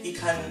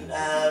can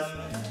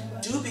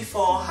do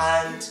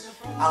beforehand.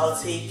 I'll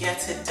say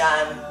get it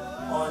done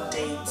on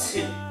day 2.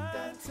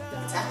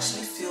 It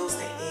actually fills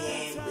the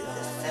air with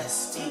the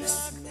festive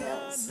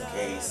smells.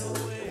 Okay, so it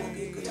will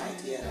be a good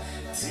idea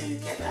to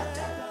get that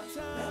done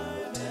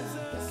and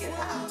get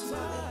that out of the way.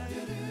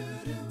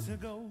 To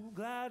go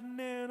gliding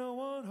in a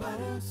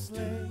one-horse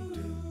sleigh.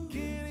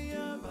 Giddy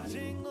up,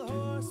 jingle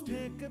horse,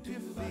 pick up your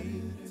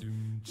feet.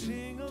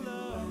 Jingle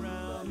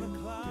around the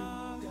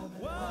clock.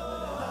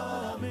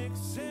 Whoa,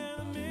 mix and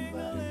a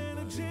mingle and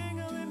a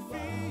jingling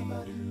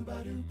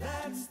feet.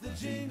 That's the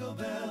jingle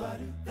bell.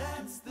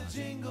 That's the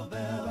jingle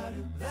bell.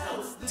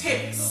 So,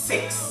 tip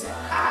 6.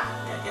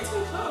 They're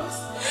getting close.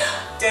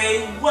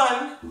 Day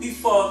 1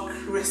 before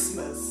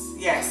Christmas.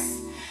 Yes.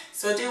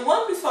 So day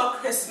 1 before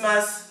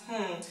Christmas,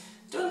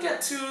 don't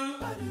get too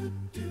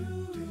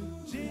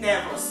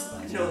nervous.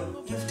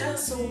 No, you've done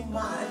so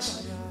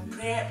much,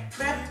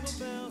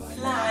 prepped,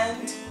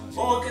 planned,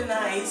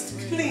 organized,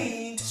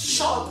 cleaned,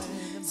 shopped.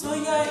 So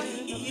you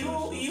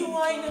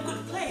are in a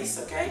good place,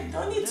 okay?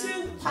 Don't need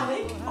to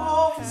panic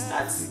or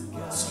start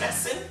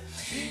stressing.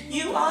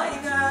 You are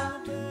in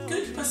a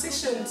good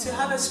position to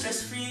have a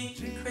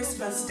stress-free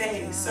Christmas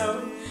day.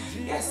 So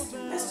yes,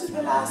 let's do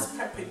the last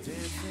prepping.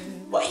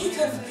 What you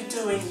can be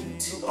doing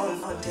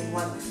on day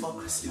one before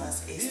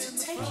Christmas is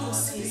to take your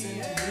seasoned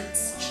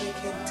meats,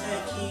 chicken,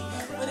 turkey,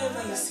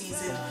 whatever you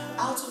season,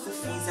 out of the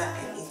freezer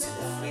and into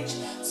the fridge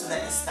so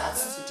that it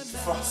starts to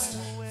defrost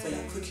for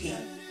your cooking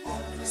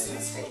on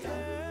Christmas Day.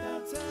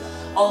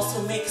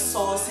 Also make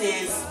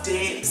sauces,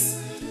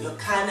 dips, your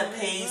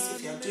canapes.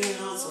 If you're doing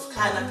loads of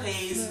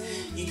canapes,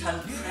 you can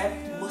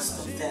prep most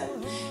of them.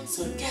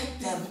 So get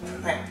them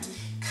prepped.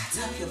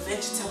 Cut up your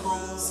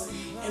vegetables,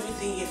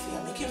 everything. If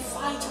you're making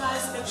fried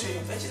rice, make sure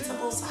your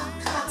vegetables are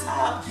cut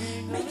up.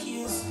 Make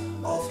use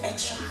of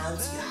extra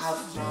hands you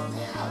have around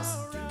the house.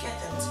 Get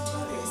them to do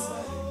this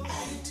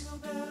and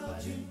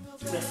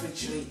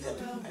refrigerate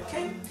them,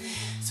 okay?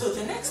 So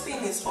the next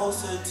thing is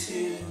also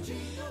to,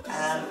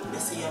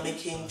 let's say you're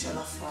making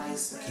jollof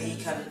rice, okay? You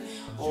can,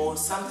 or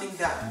something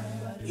that,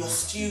 your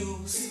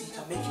stews, you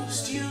can make your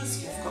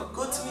stews. You've got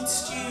goat meat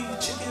stew,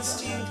 chicken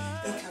stew,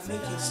 you can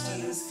make your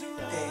stews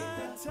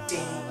the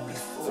day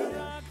before.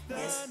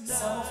 Yes,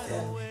 some of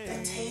them,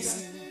 the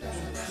taste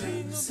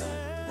improves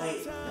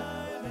with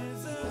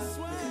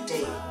the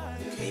day,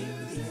 okay?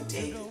 Within a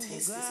day, the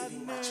taste is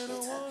even much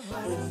better.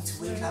 You don't need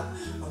to wake up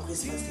on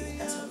Christmas Day, and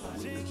that's when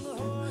you're making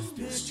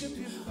your stew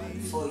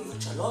for your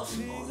jollof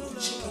or your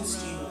chicken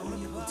stew or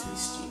your goat meat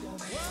stew.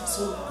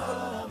 So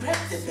prep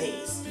the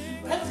base.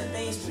 Prep the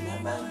base.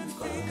 Remember, you've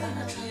got your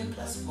Ghana Trio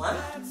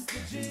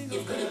 +1.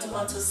 You've got your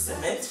tomato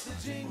cement.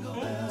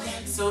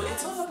 So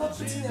it's all about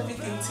putting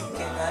everything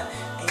together,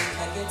 and you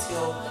can get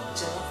your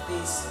jollof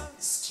base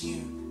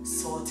stew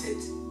sorted,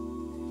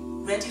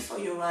 ready for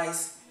your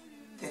rice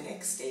the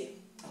next day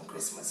on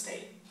Christmas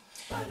Day.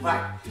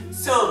 Right,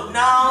 so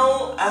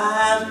now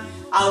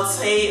I'll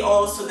say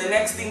also the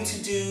next thing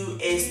to do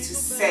is to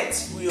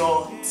set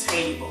your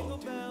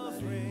table.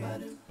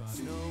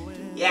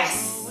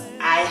 Yes,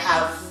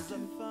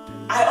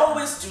 I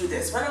always do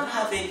this when I'm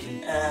having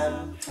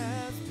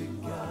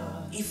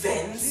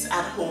events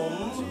at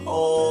home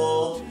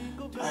or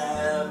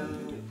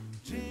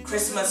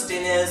Christmas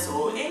dinners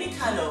or any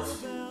kind of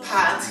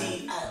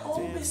party. I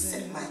always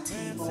set my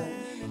table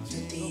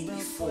the day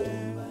before.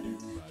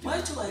 Why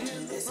do I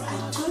do this?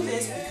 I do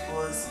this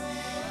because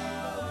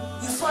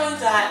you find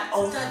that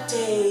on that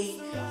day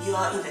you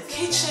are in the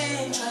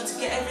kitchen trying to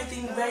get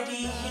everything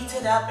ready,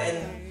 heated up and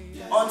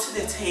onto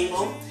the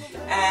table,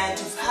 and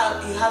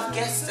you have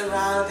guests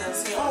around and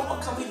say, oh,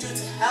 what can we do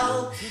to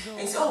help?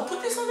 And you say, oh,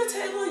 put this on the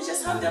table. You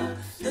just have them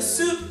the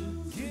soup,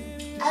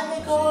 and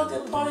they pour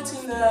it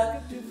in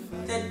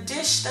the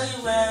dish that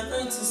you were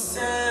going to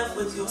serve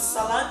with your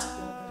salad.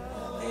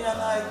 And you're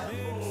like,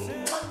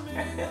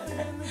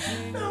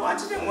 no, I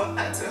didn't want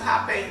that to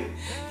happen.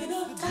 You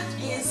know,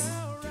 that is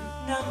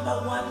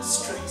 #1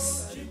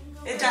 stress.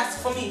 It does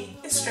for me.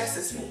 It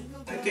stresses me.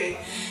 Okay,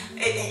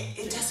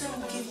 it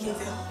doesn't give me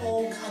the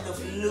whole kind of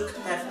look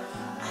that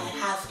I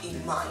have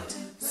in mind.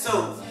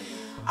 So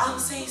I'll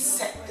say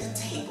set the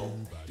table.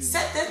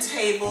 Set the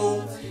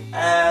table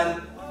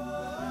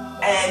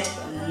and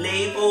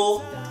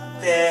label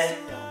the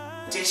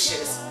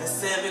dishes, the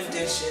serving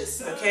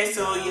dishes. Okay,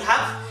 so you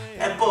have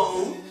a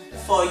bowl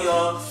for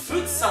your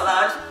fruit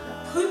salad.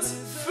 Put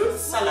fruit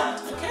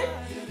salad. Okay,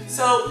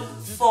 so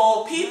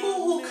for people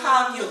who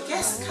come, your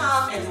guests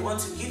come and they want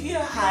to give you a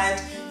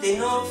hand, they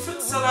know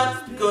fruit salad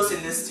goes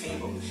in this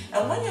table.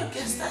 And when your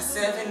guests are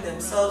serving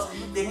themselves,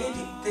 they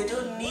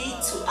don't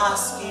need to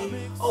ask you,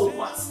 oh,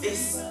 what's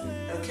this?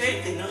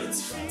 Okay, they know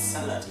it's fruit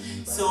salad.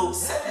 So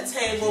set the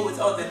table with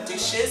all the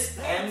dishes,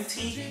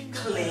 empty,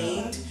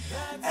 cleaned,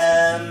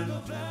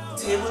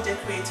 table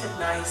decorated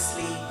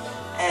nicely,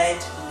 and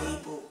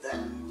label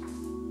them.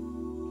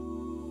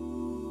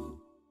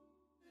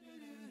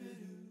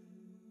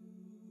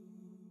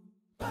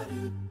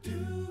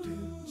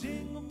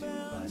 Jingle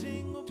bell,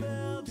 jingle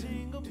bell,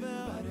 jingle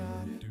bell,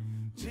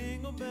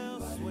 jingle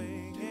bells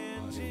swing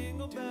and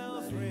jingle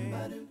bells ring,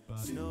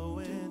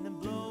 snowing and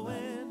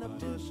blowing the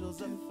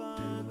bushels of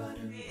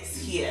fun. It's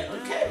here,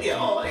 okay? We are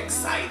all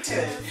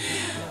excited.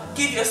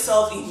 Give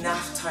yourself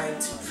enough time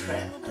to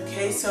prep,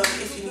 okay? So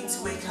if you need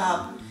to wake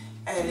up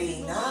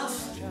early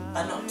enough,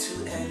 but not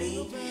too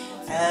early,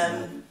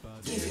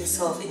 give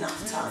yourself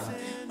enough time.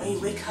 When you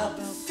wake up,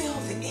 fill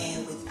the air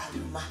with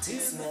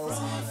aromatic smells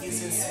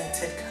using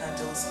scented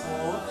candles,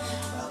 or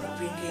I'll be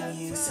bringing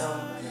you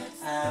some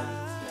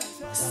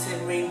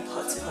simmering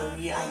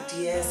potpourri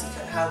ideas. You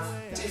can have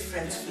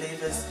different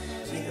flavors,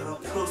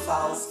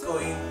 profiles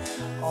going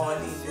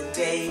on in the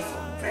day,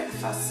 from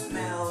breakfast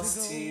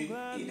smells to,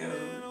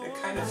 the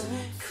kind of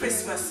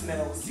Christmas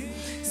smells.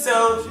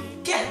 So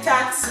get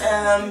that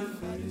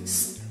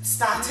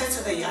started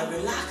so that you are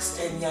relaxed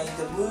and you're in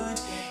the mood.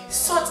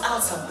 sort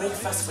out some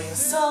breakfast for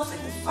yourself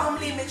and your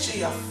family. Make sure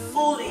you are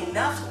full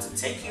enough to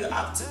take you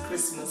out to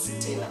Christmas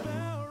dinner.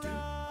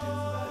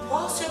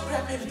 Whilst you're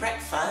prepping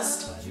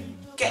breakfast,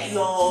 get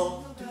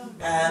your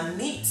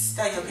meats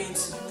that you're going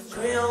to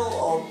grill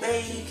or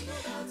bake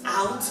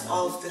out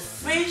of the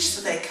fridge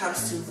so that it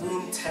comes to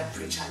room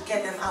temperature.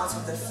 Get them out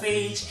of the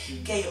fridge,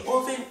 get your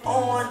oven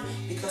on,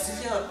 because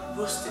if you're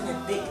roasting a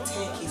big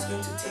turkey, it's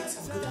going to take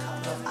some good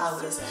couple of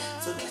hours.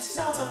 So get it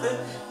out of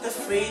the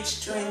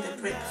fridge during the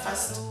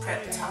breakfast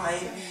prep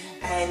time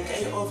and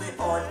get your oven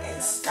on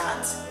and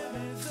start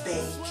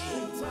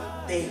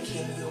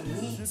baking your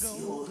meats,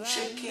 your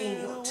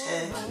chicken, your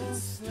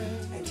turkeys.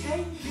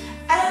 Okay?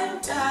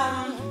 And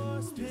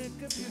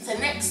the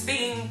next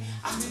thing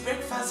after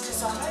breakfast,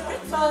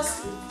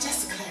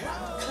 just clear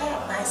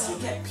up nicely.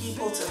 Get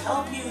people to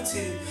help you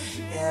to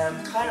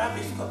clear up.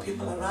 If you've got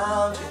people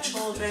around, your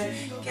children,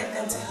 get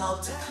them to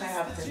help to clear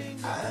up the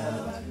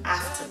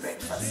after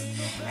breakfast.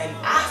 And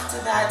after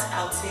that,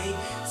 I'll say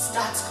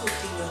start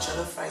cooking your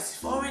jollof rice.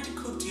 If you've already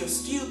cooked your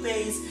stew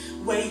base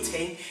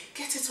waiting,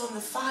 get it on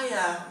the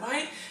fire,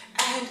 right?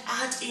 And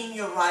add in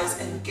your rice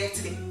and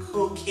get it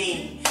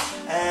cooking.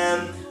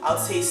 I'll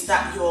say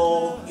start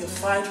your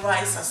fried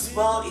rice as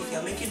well. If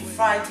you're making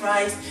fried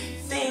rice,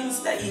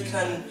 things that you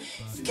can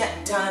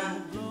get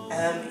done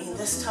in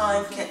this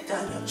time. Get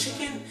done your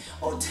chicken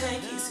or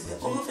turkeys in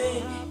the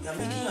oven. You're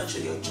making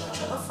your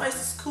jollof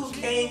rice is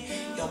cooking.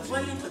 You're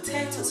boiling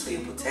potatoes for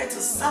your potato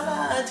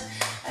salad.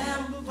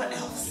 What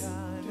else?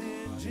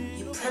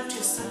 You prepped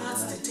your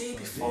salads the day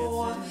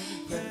before,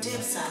 your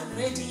dips are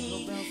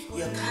ready,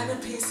 your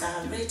canapes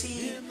are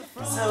ready.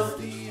 So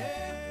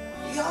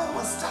you're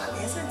almost done,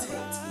 isn't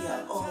it?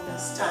 You're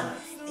almost done.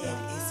 It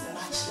is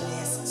much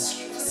less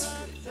stress-free.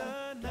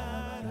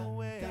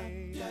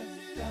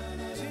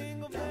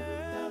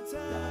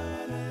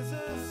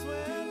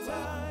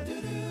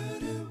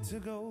 To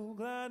go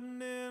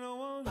gliding in a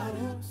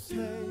one-horse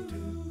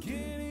sleigh.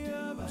 Giddy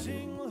up,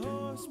 jingle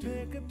horse,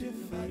 pick up your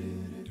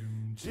feet.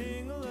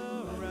 Jingle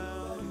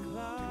around the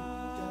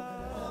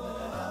clock.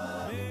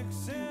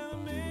 Mix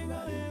and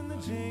mingle in the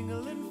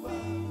jingling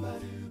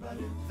feet.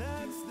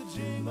 That's the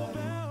jingle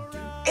bell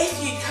rock. If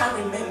you can't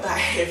remember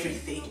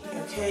everything,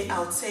 okay, I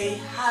would say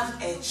have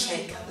a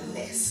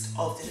checklist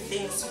of the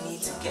things you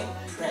need to get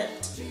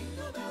prepped,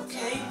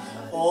 okay,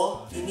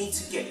 or you need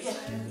to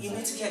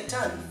get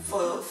done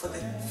for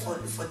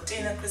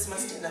dinner,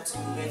 Christmas dinner to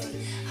be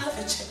ready. Have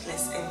a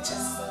checklist and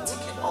just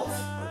tick it off,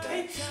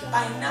 okay.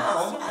 By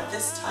now, at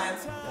this time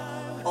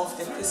of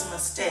the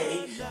Christmas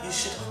day, you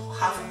should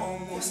have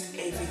almost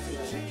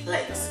everything in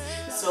place.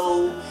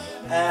 So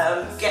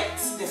get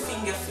the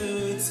finger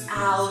foods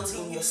out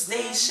in your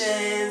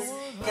stations,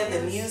 get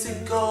the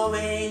music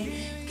going,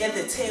 get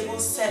the table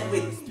set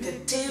with the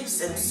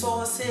dips and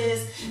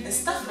sauces and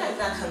stuff like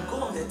that can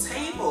go on the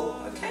table,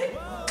 okay?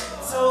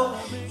 So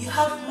you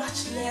have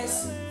much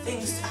less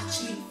things to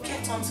actually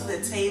get onto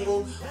the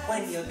table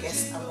when your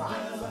guests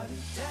arrive.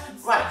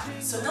 Right,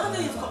 so now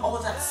that you've got all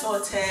that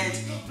sorted,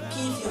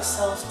 give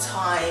yourself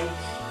time,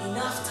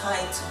 enough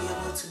time to be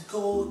able to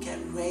go get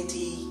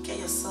ready, get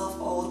yourself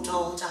all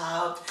dolled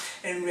up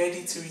and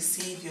ready to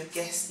receive your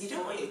guests. You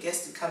don't want your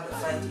guests to come and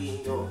find you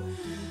in your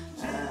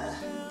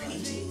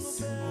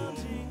PJs.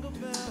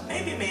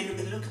 Maybe it may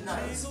look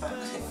nice, but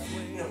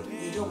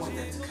you don't want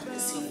them to come and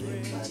see you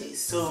in PJs.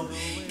 So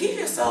give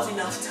yourself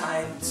enough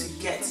time to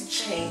get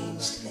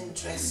changed and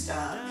dressed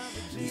up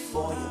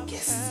before your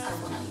guests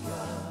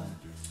arrive.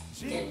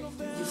 Then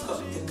you've got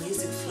the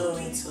music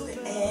flowing, so the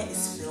air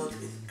is filled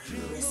with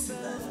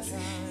Christmas.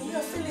 And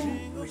you're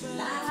feeling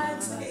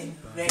relaxed and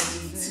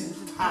ready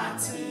to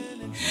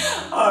party.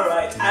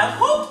 Alright, I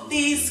hope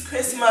these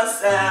Christmas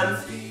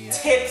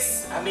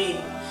tips,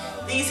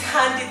 these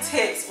handy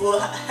tips will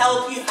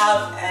help you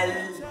have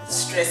a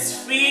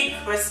stress-free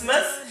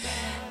Christmas.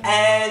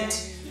 And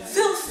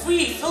feel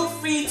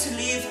free to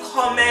leave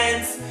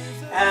comments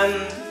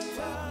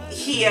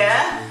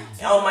here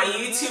on my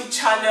YouTube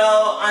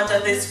channel under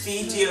this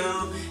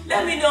video.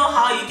 Let me know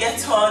how you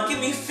get on. Give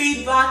me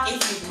feedback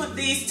if you put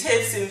these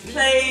tips in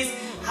place.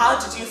 How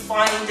did you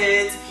find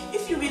it?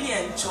 If you really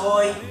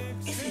enjoy,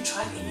 if you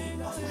tried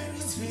any of my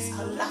recipes,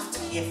 I'd love to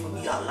hear from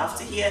you. I'd love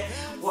to hear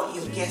what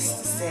your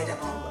guests said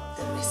about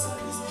the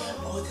recipes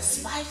or the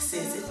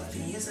spices. If you've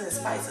been using the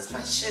spices,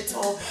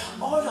 machito,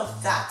 all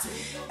of that.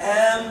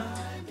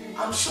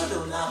 I'm sure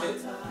they'll love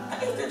it.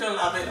 If they don't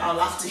love it, I'll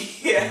love to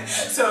hear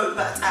so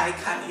that I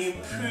can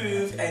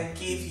improve and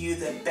give you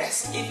the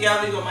best. If you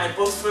haven't got my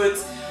both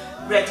fruits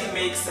ready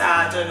mix,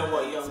 I don't know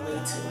what you're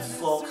waiting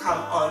for. Come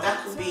on,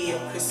 that could be your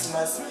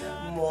Christmas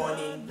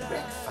morning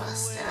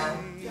breakfast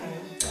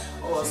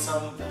or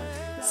some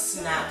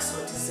snacks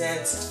or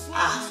desserts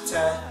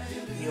after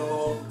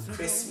your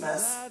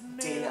Christmas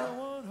dinner.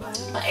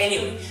 But But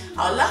anyway,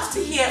 I'd love to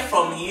hear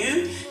from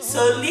you.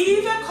 So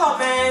leave a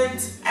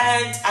comment,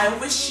 and I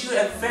wish you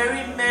a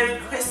very Merry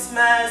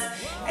Christmas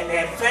and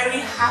a very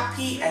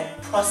happy and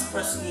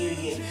prosperous New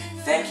Year.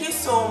 Thank you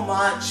so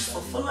much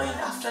for following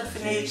After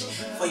Advantage,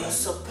 for your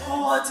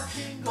support,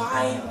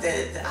 buying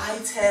the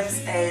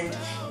items and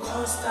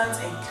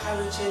constant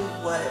encouraging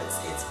words.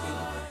 It's been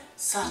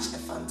such a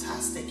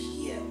fantastic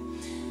year.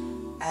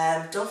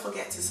 Don't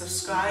forget to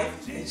subscribe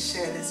and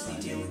share this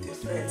video with your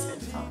friends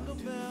and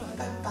family.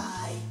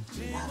 Bye-bye.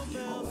 Love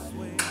you all.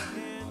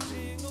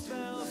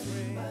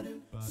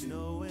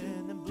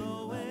 Snowing and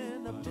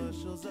blowing up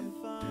bushels of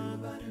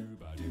fun.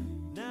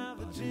 Now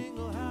the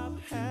jingle hop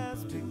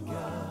has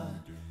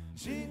begun.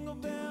 Jingle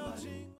bell, jingle.